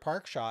like your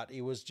park shot,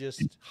 it was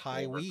just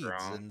high weeds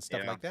Overgrown. and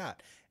stuff Yeah, like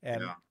that.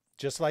 And yeah,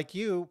 just like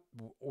you,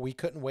 we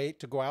couldn't wait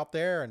to go out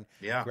there and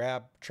yeah,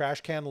 grab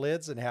trash can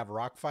lids and have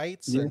rock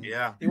fights. Yeah. And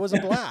yeah, it was a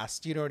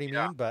blast. You know what I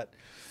yeah. mean? But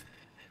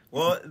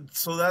Well,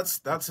 so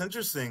that's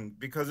interesting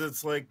because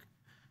it's like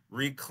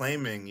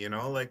reclaiming, you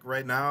know, like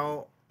right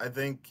now, I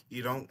think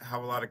you don't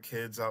have a lot of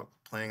kids out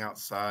playing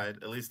outside.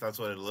 At least that's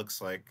what it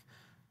looks like.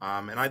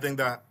 And I think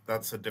that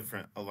that's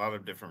a lot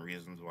of different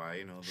reasons why,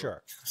 you know, the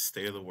sure.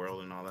 state of the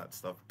world and all that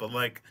stuff. But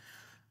like,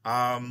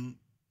 um,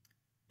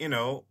 you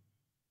know,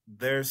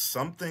 there's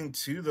something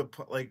to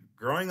like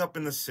growing up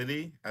in the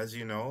city, as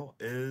you know,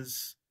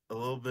 is a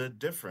little bit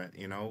different.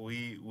 You know,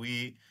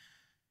 we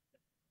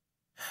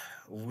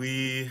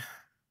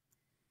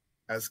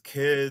as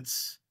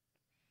kids,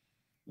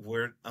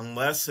 we're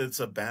unless it's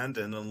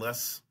abandoned,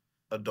 unless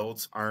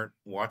adults aren't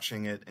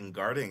watching it and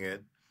guarding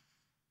it,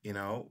 you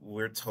know,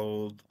 we're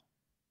told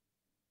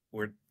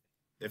we're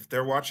if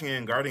they're watching it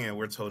and guarding it,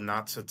 we're told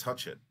not to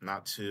touch it,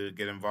 not to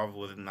get involved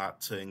with it,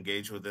 not to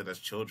engage with it as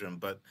children.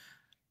 But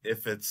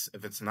if it's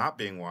not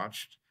being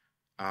watched,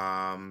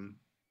 um,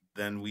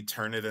 then we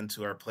turn it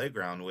into our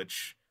playground,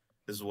 which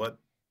is what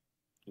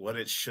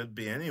it should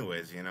be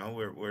anyways. You know,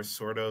 we're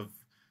sort of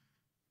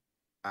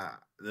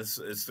this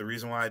is the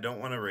reason why I don't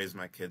want to raise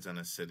my kids in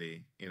a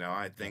city. You know,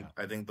 Yeah.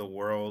 I think the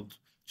world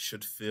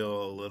should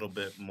feel a little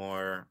bit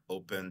more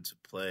open to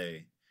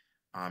play.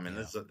 And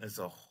Yeah. it's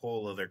a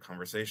whole other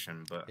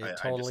conversation, but It I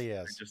totally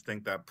I is. just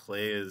think that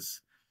play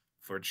is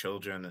for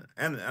children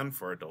and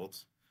for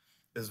adults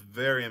is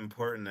very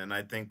important. And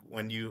I think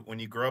when you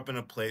grow up in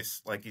a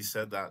place like you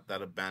said,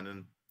 that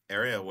abandoned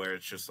area where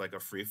it's just like a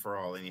free for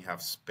all and you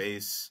have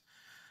space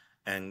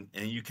and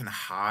you can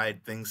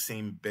hide, things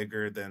seem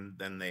bigger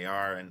than they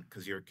are, and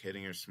because you're a kid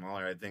and you're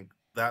smaller, I think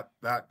that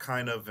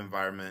kind of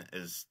environment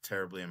is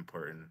terribly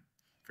important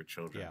for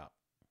children. Yeah.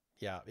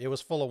 Yeah, it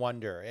was full of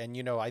wonder. And,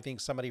 I think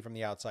somebody from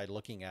the outside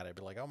looking at it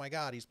be like, oh my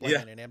God, he's playing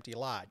Yeah, in an empty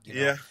lot.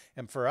 yeah,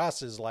 And for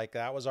us is like,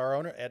 that was our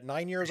owner at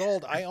 9 years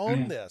old. I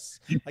own Yeah.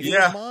 this. Like it was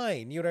yeah.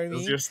 mine. You know what I It was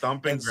mean? your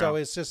stomping And so ground.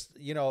 it's just,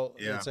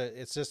 Yeah.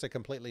 it's just a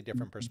completely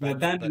different The perspective.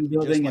 But abandoned just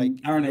building like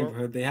in our your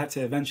neighborhood, they had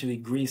to eventually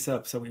grease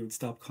up so we would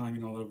stop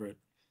climbing all over it.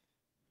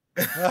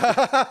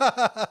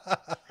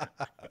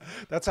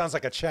 that sounds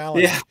like a Yeah.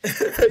 challenge.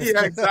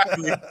 Yeah,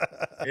 exactly.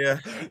 Yeah.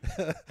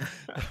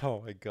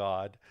 Oh my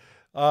God.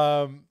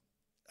 Um,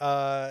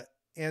 uh,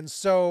 and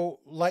so,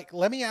 like,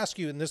 let me ask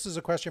you, and this is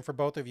a question for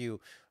both of you.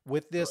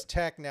 With this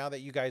tech, now that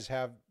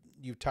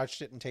you've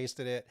touched it and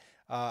tasted it,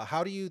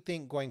 how do you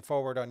think going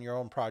forward on your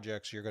own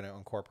projects you're going to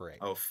incorporate?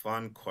 Oh,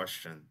 fun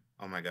question.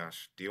 Oh my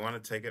gosh. Do you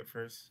want to take it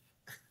first?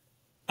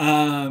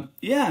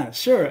 Yeah,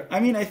 sure. I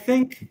mean, I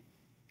think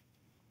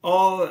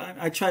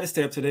I try to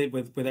stay up to date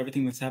with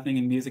everything that's happening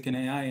in music and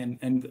AI,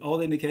 and all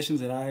the indications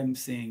that I'm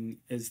seeing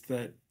is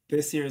that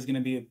this year is going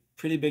to be a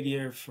pretty big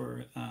year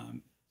for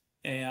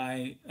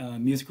AI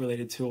music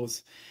related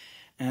tools.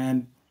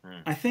 And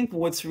Hmm. I think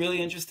what's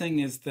really interesting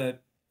is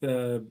that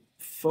the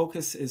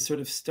focus is sort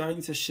of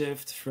starting to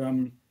shift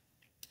from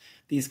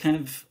these kind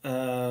of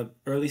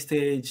early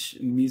stage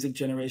music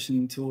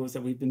generation tools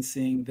that we've been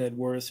seeing that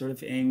were sort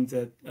of aimed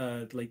at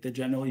like the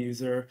general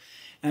user,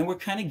 and were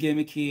kind of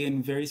gimmicky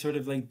and very sort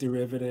of like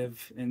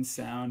derivative in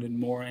sound and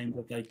more aimed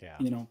at like Yeah.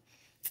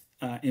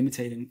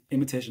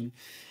 imitation.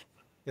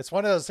 It's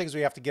one of those things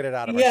we have to get it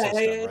out of our Yeah, yeah,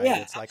 system, yeah, right? yeah,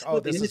 It's like, oh,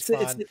 absolutely. this And is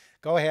fun.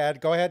 Go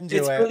ahead and do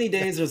it's it. early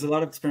days. There's a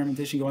lot of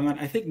experimentation going on.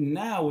 I think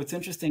now what's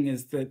interesting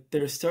is that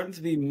there's starting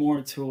to be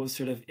more tools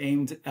sort of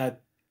aimed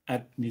at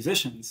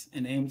musicians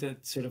and aimed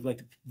at sort of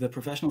like the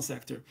professional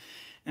sector.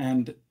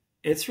 And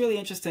it's really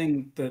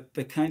interesting the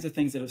kinds of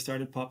things that have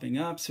started popping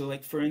up. So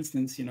like for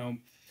instance,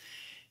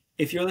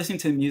 if you're listening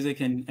to music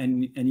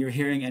and you're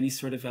hearing any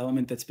sort of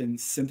element that's been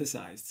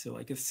synthesized, so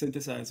like a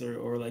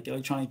synthesizer or like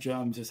electronic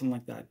drums or something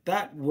like that,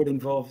 that would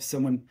involve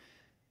someone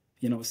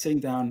sitting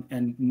down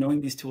and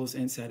knowing these tools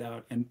inside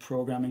out and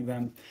programming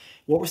them.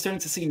 What we're starting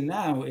to see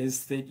now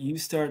is that you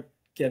start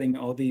getting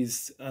all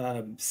these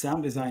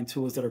sound design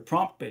tools that are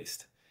prompt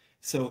based.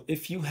 So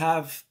if you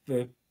have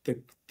the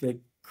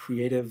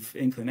creative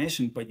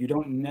inclination, but you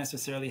don't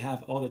necessarily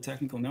have all the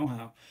technical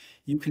know-how,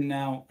 you can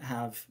now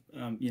have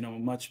a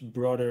much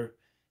broader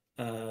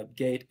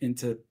gate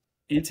into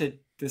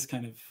this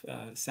kind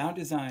of sound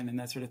design and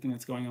that sort of thing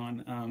that's going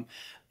on.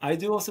 I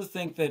do also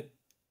think that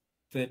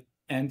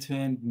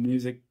end-to-end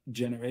music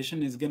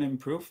generation is going to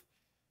improve.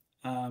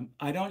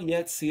 I don't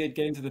yet see it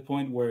getting to the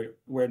point where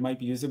it might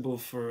be usable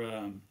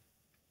for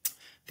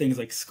things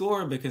like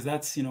score, because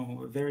that's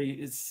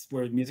it's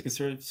where music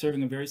is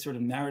serving a very sort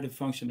of narrative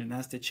function and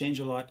has to change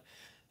a lot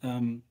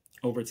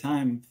over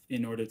time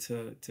in order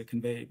to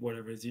convey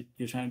whatever it is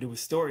you're trying to do with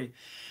story.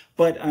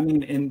 But I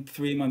mean, in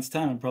 3 months'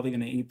 time, I'm probably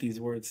going to eat these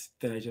words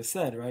that I just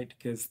said, right?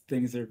 Because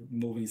things are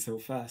moving so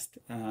fast.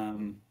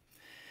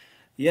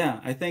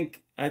 Yeah, I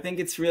think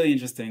it's really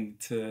interesting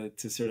to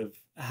sort of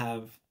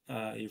have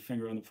your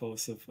finger on the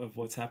pulse of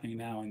what's happening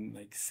now and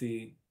like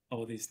see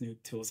all these new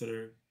tools that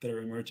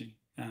are emerging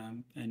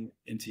and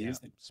to Yeah, use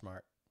them.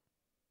 smart,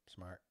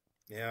 smart.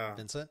 Yeah,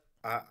 Vincent?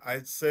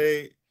 I'd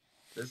say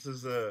this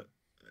is a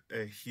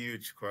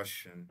huge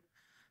question,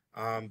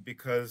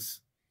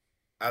 because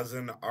as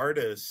an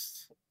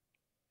artist,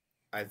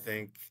 I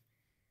think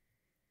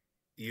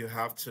you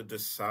have to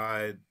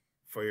decide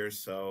for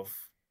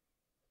yourself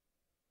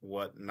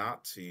what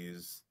not to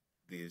use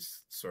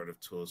these sort of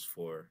tools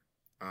for.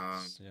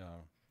 Um,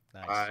 Yeah,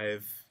 nice.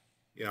 I've,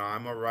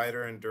 I'm a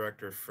writer and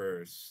director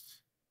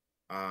first,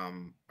 a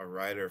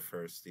writer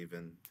first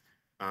even.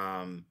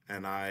 And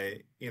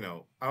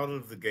out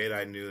of the gate,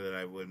 I knew that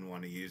I wouldn't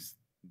want to use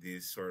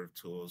these sort of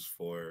tools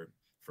for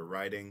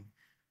writing.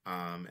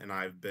 And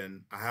I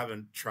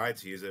haven't tried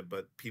to use it,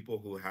 but people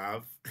who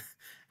have,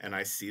 and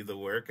I see the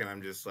work, and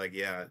I'm just like,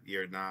 yeah,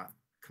 you're not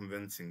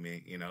convincing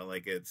me.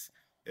 Like it's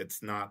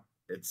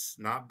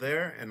not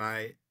there, and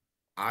I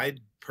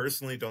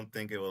personally don't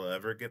think it will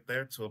ever get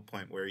there to a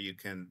point where you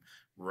can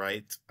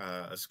write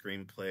a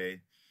screenplay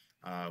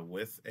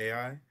with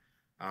AI.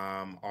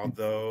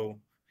 Although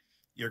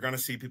you're gonna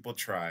see people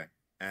try,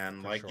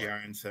 and For like sure.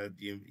 Yaron said,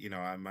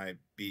 I might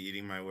be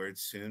eating my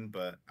words soon,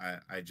 but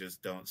I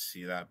just don't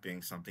see that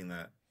being something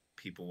that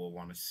people will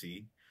want to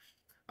see.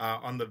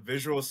 On the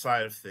visual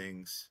side of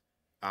things,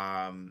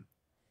 um,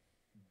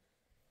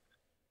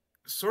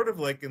 sort of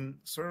like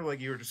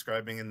you were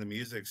describing in the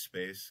music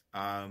space,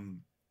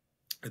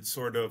 it's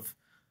sort of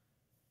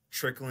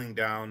trickling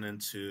down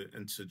into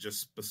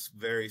just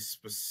very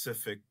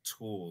specific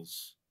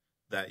tools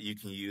that you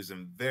can use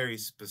in very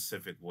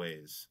specific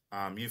ways.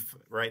 You've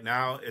right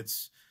now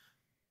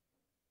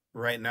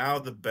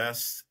the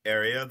best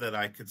area that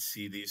I could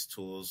see these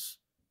tools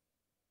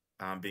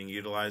being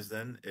utilized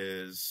in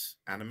is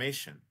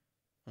animation.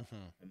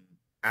 Hmm.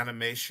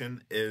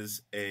 Animation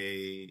is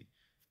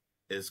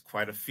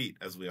quite a feat,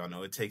 as we all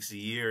know. It takes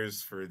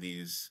years for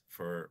these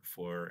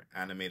for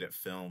animated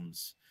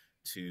films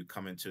to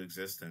come into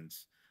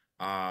existence.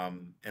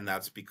 And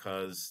that's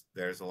because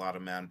there's a lot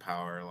of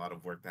manpower, a lot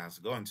of work that has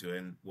to go into it.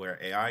 And where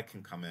AI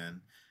can come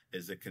in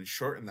is it can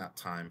shorten that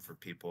time for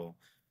people.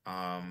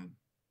 Um,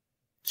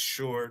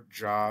 sure,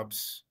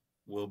 jobs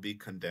will be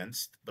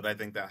condensed, but I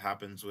think that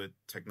happens with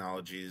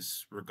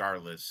technologies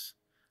regardless.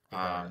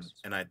 Regardless.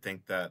 And I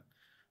think that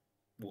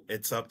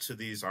it's up to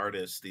these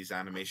artists, these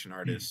animation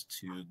artists,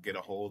 to get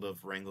a hold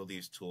of, wrangle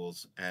these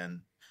tools and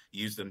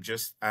use them,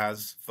 just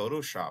as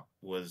Photoshop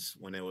was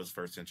when it was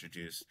first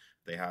introduced.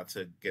 They had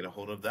to get a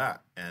hold of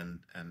that, and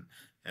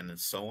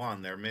so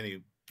on. There are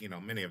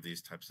many of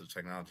these types of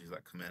technologies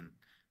that come in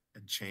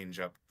and change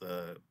up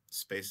the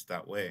space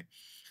that way.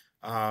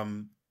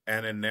 And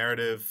in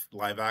narrative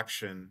live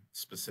action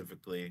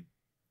specifically,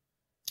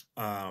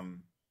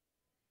 um,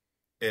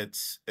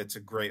 it's a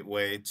great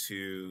way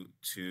to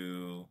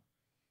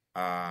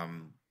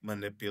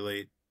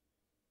manipulate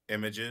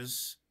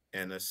images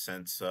in a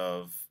sense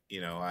of,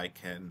 I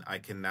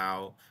can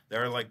now,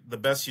 there are like the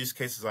best use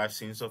cases I've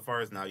seen so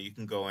far is now you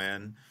can go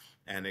in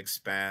and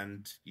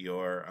expand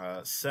your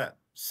set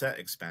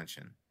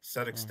expansion,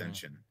 set Hmm.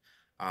 extension.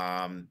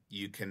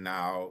 You can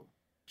now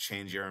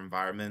change your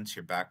environments,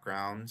 your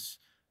backgrounds.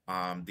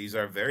 These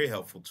are very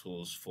helpful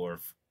tools for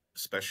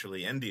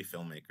especially indie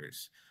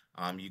filmmakers.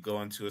 You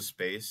go into a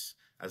space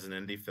as an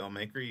indie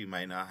filmmaker, you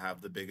might not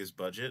have the biggest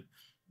budget,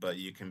 but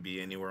you can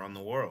be anywhere on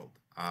the world.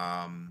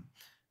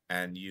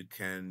 And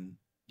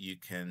you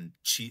can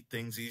cheat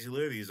things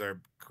easily. These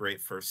are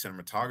great for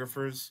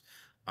cinematographers.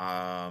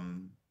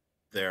 Um,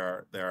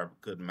 there are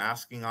good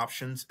masking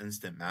options,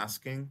 instant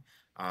masking,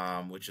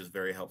 which is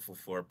very helpful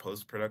for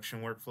post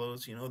production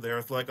workflows. You know,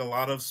 there's like a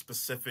lot of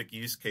specific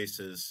use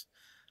cases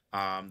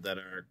that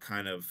are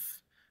kind of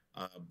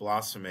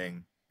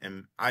blossoming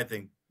in, I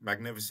think,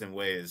 magnificent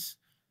ways.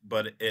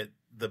 But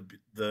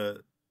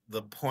the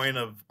the point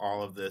of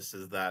all of this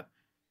is that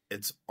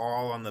it's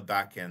all on the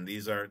back end.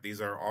 These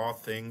are all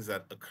things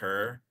that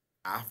occur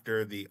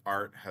after the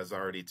art has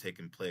already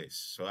taken place.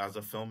 So as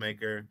a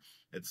filmmaker,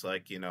 it's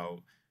like,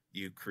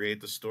 you create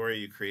the story,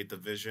 you create the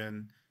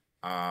vision,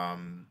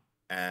 um,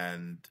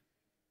 and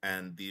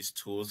these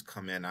tools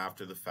come in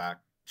after the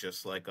fact,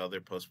 just like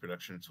other post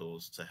production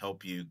tools, to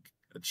help you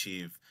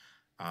achieve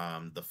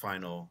the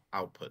final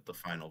output, the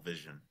final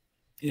vision.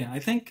 Yeah, I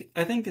think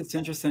it's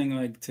interesting,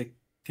 like to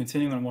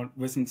continue on what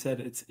Wisdom said.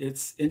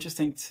 It's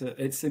interesting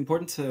to it's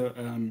important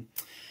to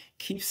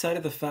keep sight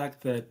of the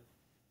fact that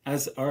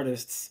as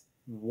artists,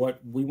 what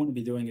we want to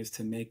be doing is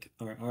to make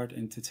our art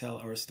and to tell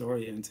our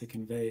story and to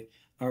convey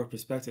our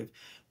perspective.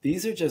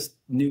 These are just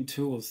new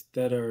tools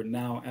that are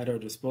now at our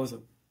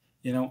disposal.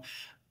 You know,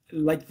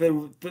 like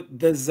the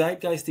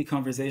zeitgeisty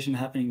conversation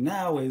happening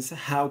now is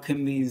how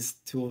can these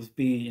tools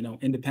be,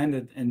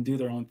 independent and do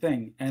their own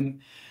thing?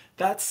 And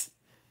that's,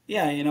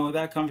 yeah,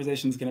 that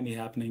conversation is going to be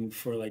happening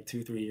for like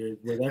 2 3 years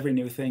with every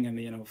new thing,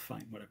 and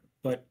fine, whatever.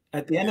 But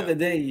at the end of Yeah. the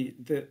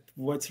day,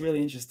 what's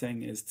really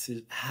interesting is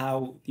to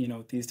how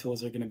these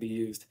tools are going to be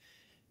used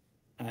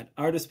at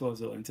our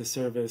disposal and to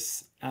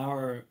service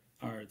our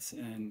arts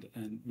and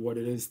what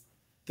it is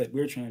that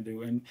we're trying to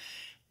do. And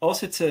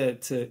also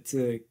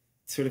to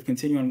sort of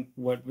continue on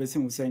what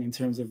Vincent was saying in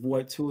terms of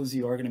what tools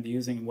you are going to be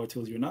using and what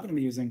tools you're not going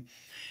to be using,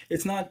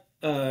 it's not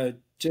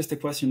just a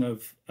question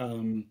of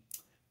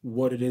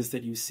what it is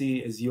that you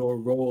see as your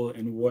role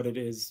and what it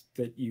is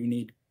that you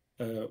need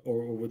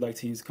or would like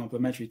to use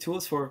complementary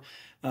tools for.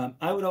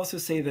 I would also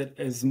say that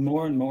as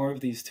more and more of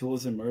these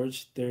tools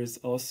emerge, there's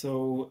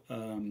also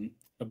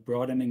a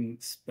broadening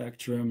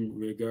spectrum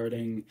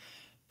regarding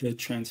the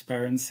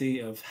transparency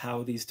of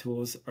how these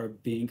tools are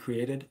being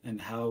created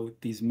and how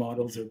these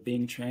models are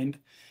being trained.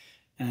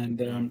 And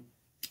Mm-hmm.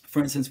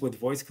 for instance, with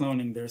voice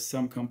cloning, there's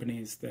some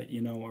companies that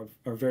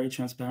are very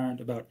transparent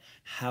about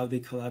how they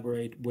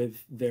collaborate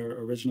with their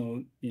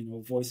original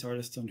voice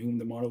artists on whom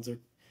the models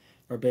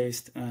are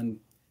based, and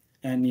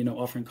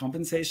offering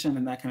compensation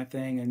and that kind of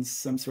thing, and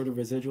some sort of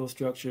residual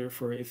structure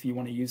for if you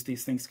want to use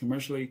these things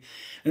commercially.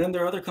 And then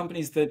there are other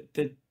companies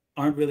that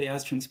aren't really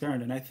as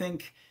transparent. And I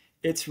think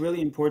it's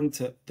really important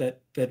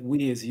that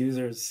we as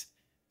users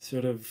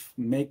sort of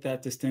make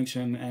that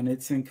distinction, and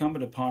it's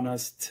incumbent upon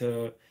us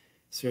to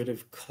sort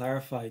of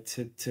clarify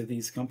to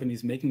these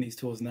companies making these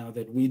tools now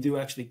that we do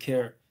actually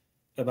care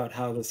about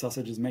how the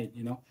sausage is made.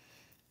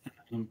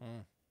 Um,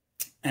 Mm.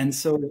 and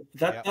so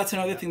Yeah. that's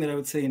another Yeah. thing that I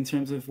would say in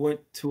terms of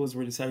what tools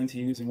we're deciding to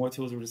use and what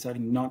tools we're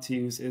deciding not to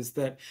use, is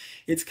that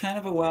it's kind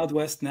of a wild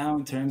west now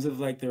in terms of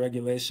like the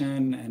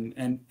regulation,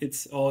 and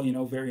it's all,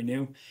 very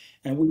new.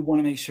 And we want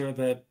to make sure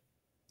that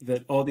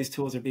all these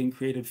tools are being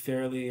created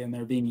fairly and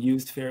they're being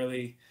used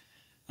fairly.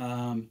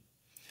 Um,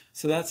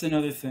 so that's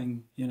another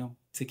thing,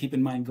 to keep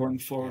in mind going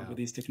forward Yeah. with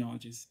these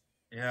technologies.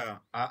 Yeah,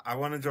 I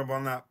want to jump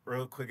on that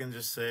real quick and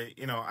just say,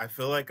 I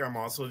feel like I'm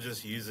also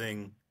just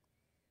using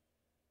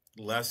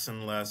less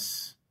and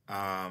less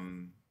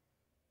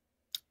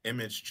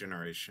image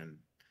generation.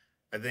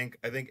 I think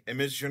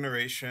image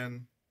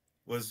generation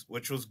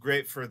which was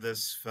great for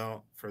this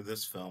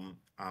film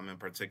in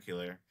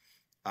particular.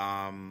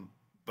 Um,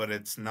 but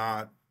it's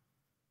not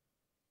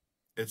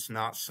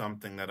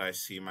something that I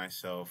see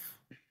myself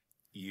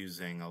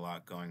using a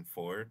lot going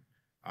forward.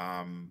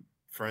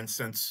 For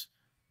instance,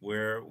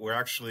 we're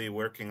actually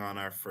working on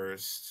our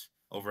first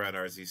over at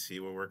RZC.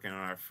 We're working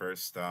on our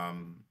first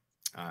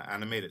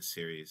animated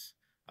series.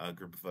 A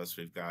group of us.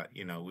 We've got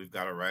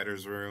a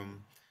writers'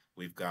 room.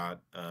 We've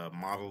got a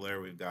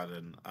modeler. We've got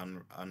an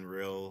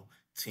Unreal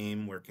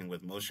team working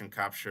with motion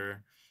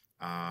capture.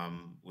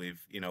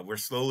 We're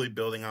slowly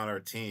building out our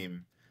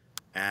team,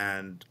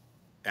 and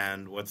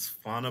what's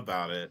fun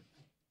about it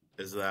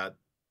is that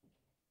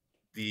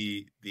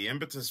the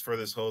impetus for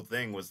this whole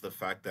thing was the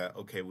fact that,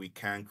 okay, we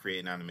can create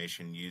an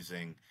animation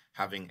using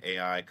having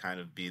AI kind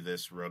of be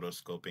this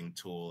rotoscoping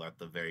tool at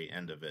the very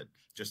end of it,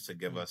 just to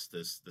give Mm. us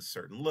this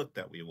certain look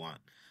that we want.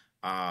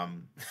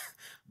 Um,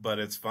 but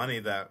it's funny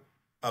that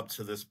up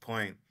to this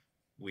point,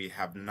 we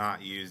have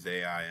not used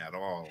AI at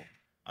all.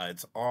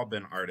 It's all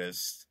been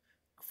artists,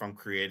 from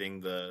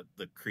creating the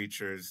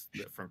creatures,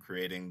 from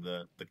creating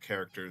the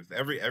characters.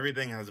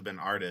 Everything has been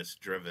artist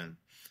driven,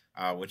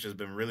 which has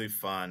been really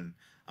fun.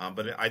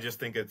 But I just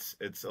think it's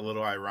a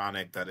little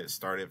ironic that it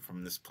started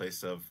from this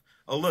place of,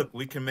 oh, look,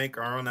 we can make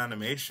our own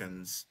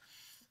animations.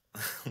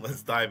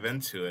 Let's dive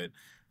into it.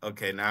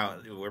 Okay, now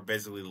we're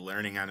basically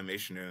learning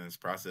animation in this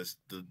process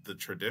the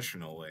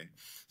traditional way.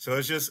 So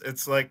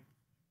it's like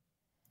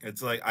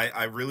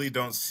I really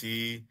don't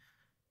see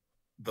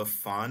the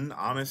fun,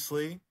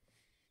 honestly,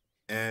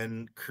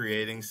 in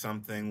creating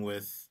something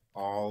with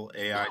all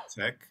AI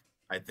tech,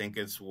 I think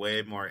it's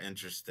way more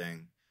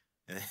interesting,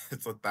 and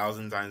it's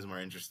 1,000 times more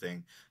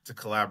interesting to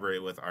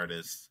collaborate with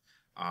artists.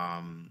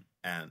 And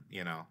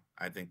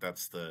I think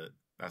that's the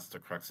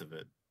crux of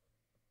it.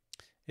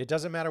 It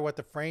doesn't matter what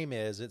the frame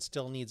is, it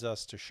still needs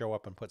us to show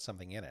up and put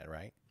something in it,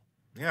 right?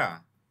 Yeah,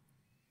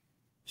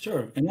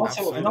 Sure. And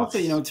also,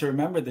 absolutely. to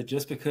remember that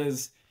just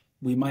because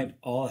we might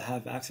all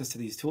have access to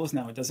these tools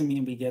now, it doesn't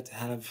mean we get to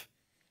have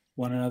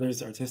one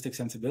another's artistic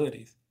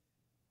sensibilities.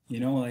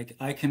 Like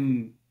I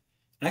can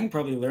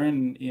probably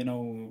learn,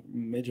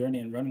 Midjourney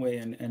and Runway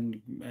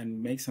and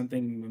make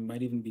something that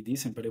might even be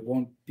decent, but it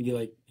won't be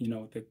like,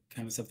 the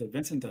kind of stuff that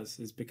Vincent does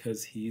is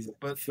because he's a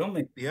But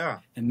filmmaker. yeah,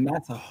 And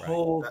that's a Right.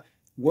 whole that,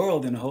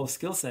 world and a whole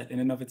skill set in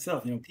and of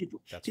itself.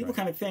 People That's people right.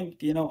 kind of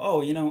think,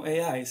 oh,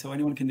 AI, so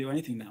anyone can do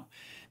anything now.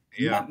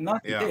 yeah,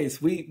 Not the yeah,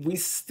 case. We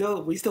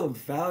still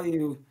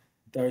value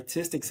the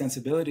artistic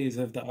sensibilities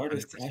of the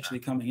artists 100%. actually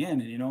coming in.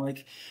 And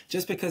like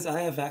just because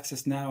I have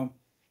access now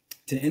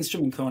to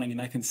instrument coding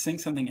and I can sing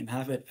something and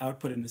have it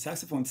output in a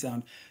saxophone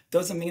sound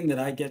doesn't mean that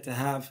I get to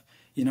have,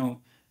 you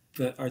know,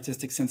 the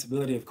artistic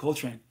sensibility of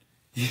Coltrane.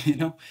 You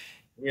know,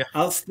 Yeah,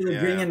 I'll still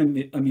bring yeah,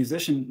 in a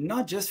musician,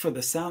 not just for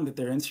the sound that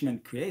their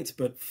instrument creates,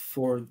 but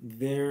for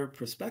their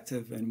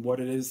perspective and what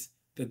it is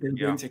that they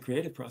yeah. bring to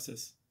creative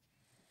process.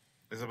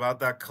 It's about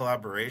that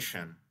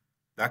collaboration.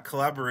 That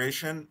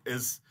collaboration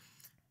is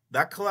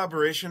that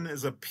collaboration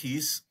is a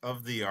piece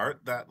of the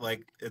art that,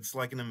 like, it's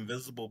like an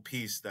invisible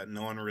piece that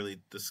no one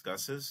really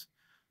discusses.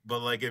 But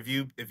like if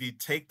you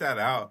take that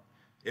out,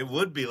 it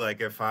would be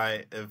like if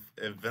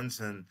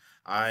Vincent,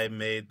 I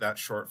made that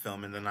short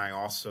film and then I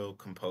also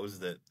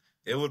composed it.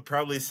 It would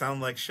probably sound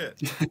like shit,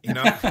 you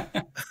know?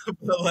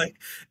 But like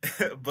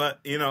but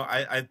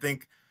I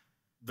think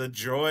the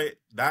joy,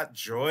 that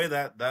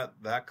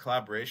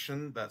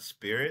collaboration, that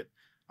spirit,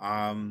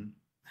 um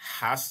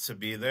has to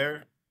be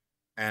there,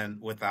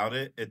 and without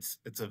it, it's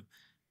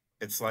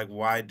like,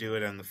 why do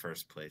it in the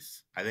first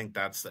place? I think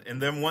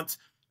and then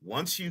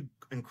once you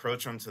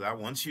encroach onto that,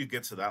 once you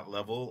get to that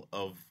level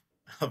of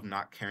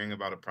not caring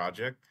about a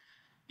project,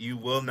 you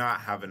will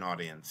not have an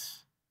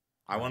audience.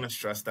 I want Right. to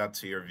stress that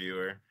to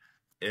your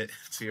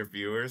to your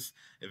viewers.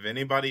 If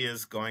anybody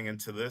is going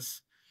into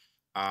this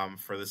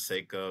for the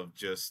sake of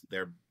just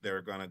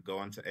they're gonna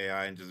go into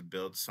AI and just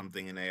build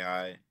something in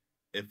AI.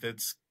 If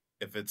it's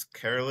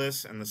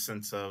careless in the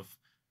sense of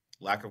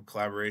lack of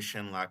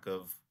collaboration, lack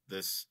of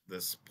this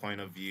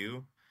point of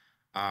view,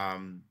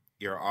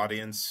 your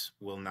audience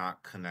will not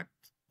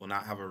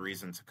have a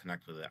reason to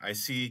connect with it.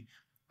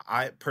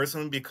 I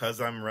personally,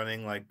 because I'm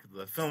running like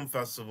the film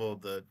festival,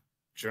 the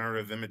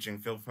generative imaging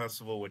film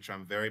festival, which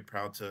I'm very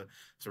proud to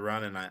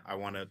run, and I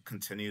want to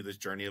continue this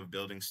journey of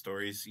building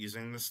stories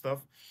using this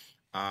stuff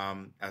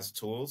as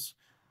tools.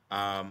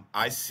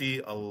 I see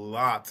a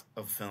lot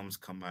of films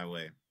come my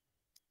way,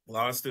 a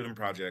lot of student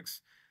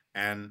projects,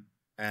 and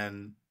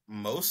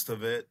most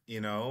of it,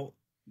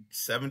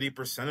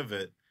 70% of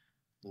it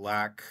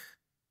lack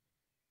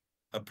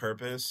a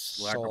purpose,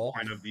 lack a Soul.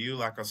 point of view,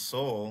 lack a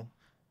soul,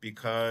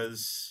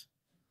 because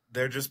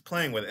they're just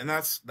playing with it. And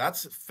that's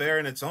fair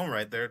in its own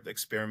right. They're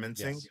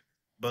experimenting, Yes.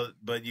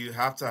 but you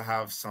have to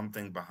have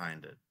something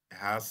behind it. It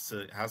has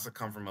to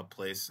come from a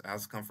place, it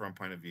has to come from a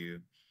point of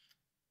view,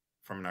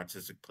 from an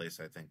artistic place,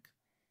 I think.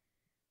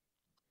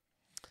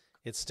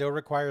 It still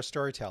requires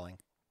storytelling.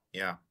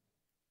 Yeah.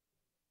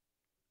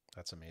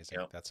 That's amazing.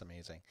 Yep. That's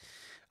amazing.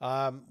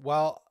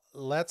 Well,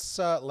 let's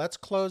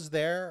close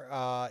there.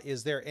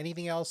 Is there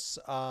anything else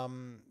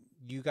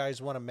you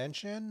guys want to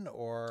mention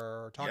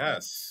or talk about?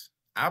 Yes,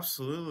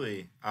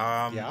 absolutely.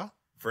 Yeah.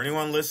 For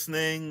anyone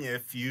listening,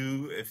 if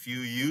you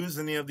use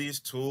any of these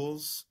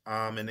tools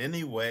in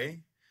any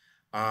way,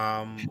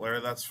 whether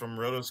that's from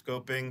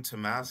rotoscoping to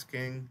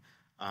masking,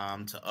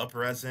 to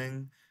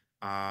upresing,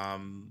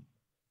 um,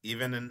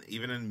 even in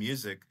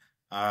music,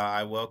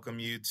 I welcome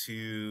you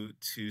to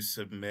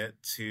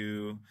submit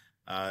to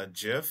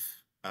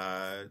GIF,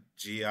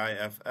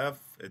 GIFF.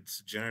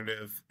 It's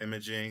Generative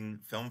Imaging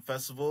Film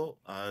Festival.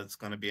 It's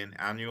going to be an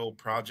annual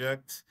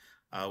project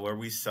where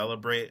we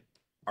celebrate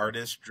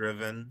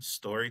artist-driven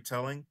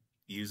storytelling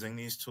using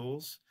these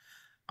tools.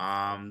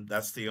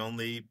 That's the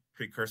only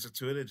precursor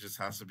to it. It just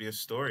has to be a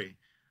story.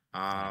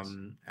 Nice.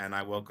 And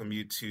I welcome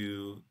you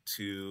to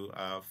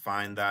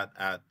find that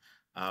at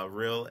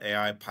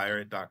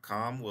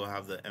realaipirate.com. We'll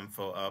have the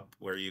info up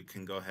where you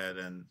can go ahead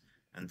and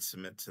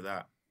submit to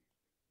that.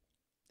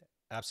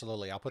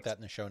 Absolutely. I'll put that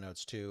in the show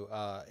notes too.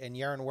 And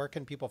Yaron, where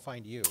can people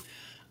find you?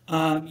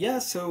 Yeah,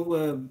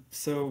 so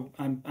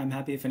I'm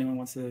happy if anyone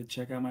wants to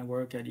check out my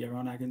work at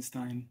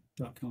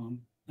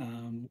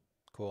yaroneigenstein.com.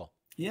 Cool.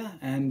 Yeah,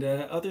 and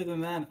other than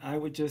that, I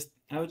would just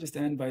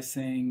end by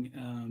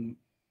saying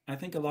I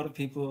think a lot of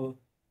people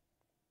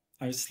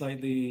are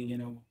slightly,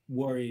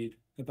 worried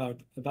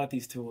about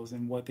these tools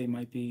and what they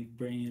might be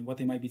bringing, what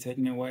they might be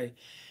taking away.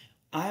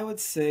 I would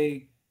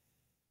say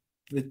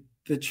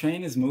the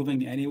train is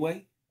moving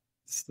anyway.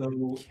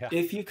 So Yeah,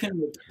 if you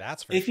can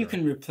that's for if you sure.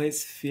 can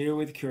replace fear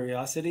with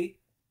curiosity,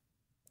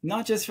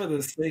 not just for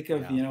the sake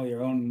of, Yeah.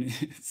 your own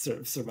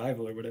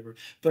survival or whatever,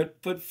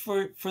 but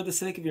for the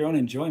sake of your own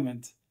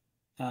enjoyment.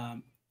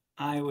 um,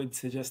 I would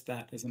suggest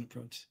that as an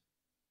approach.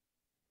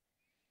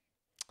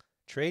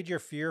 Trade your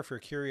fear for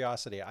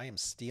curiosity. I am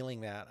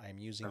stealing that. I'm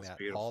using That's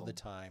that all the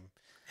beautiful. time.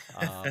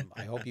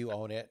 I hope you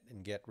own it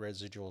and get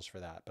residuals for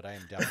that, but I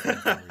am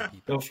definitely going to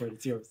repeat Go that. for it.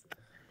 It's yours.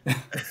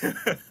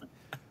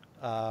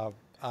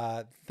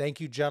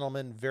 Thank you,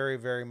 gentlemen, very,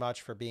 very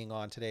much for being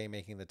on today,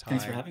 making the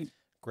Thanks for time. having me.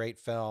 Great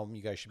film.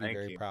 You guys should be Thank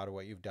very you. proud of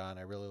what you've done.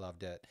 I really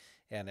loved it.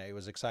 And it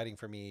was exciting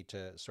for me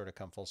to sort of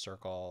come full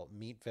circle,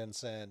 meet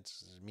Vincent,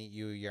 meet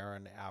you,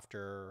 Yaron,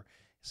 after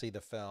see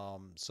the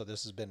film. So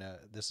this has been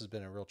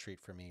a real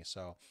treat for me.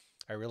 So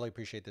I really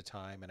appreciate the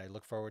time and I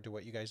look forward to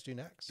what you guys do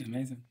next.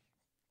 Amazing.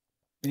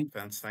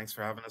 Vince, thanks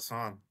for having us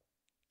on.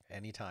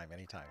 Anytime,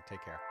 anytime.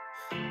 Take care.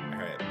 All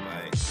right,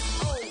 bye.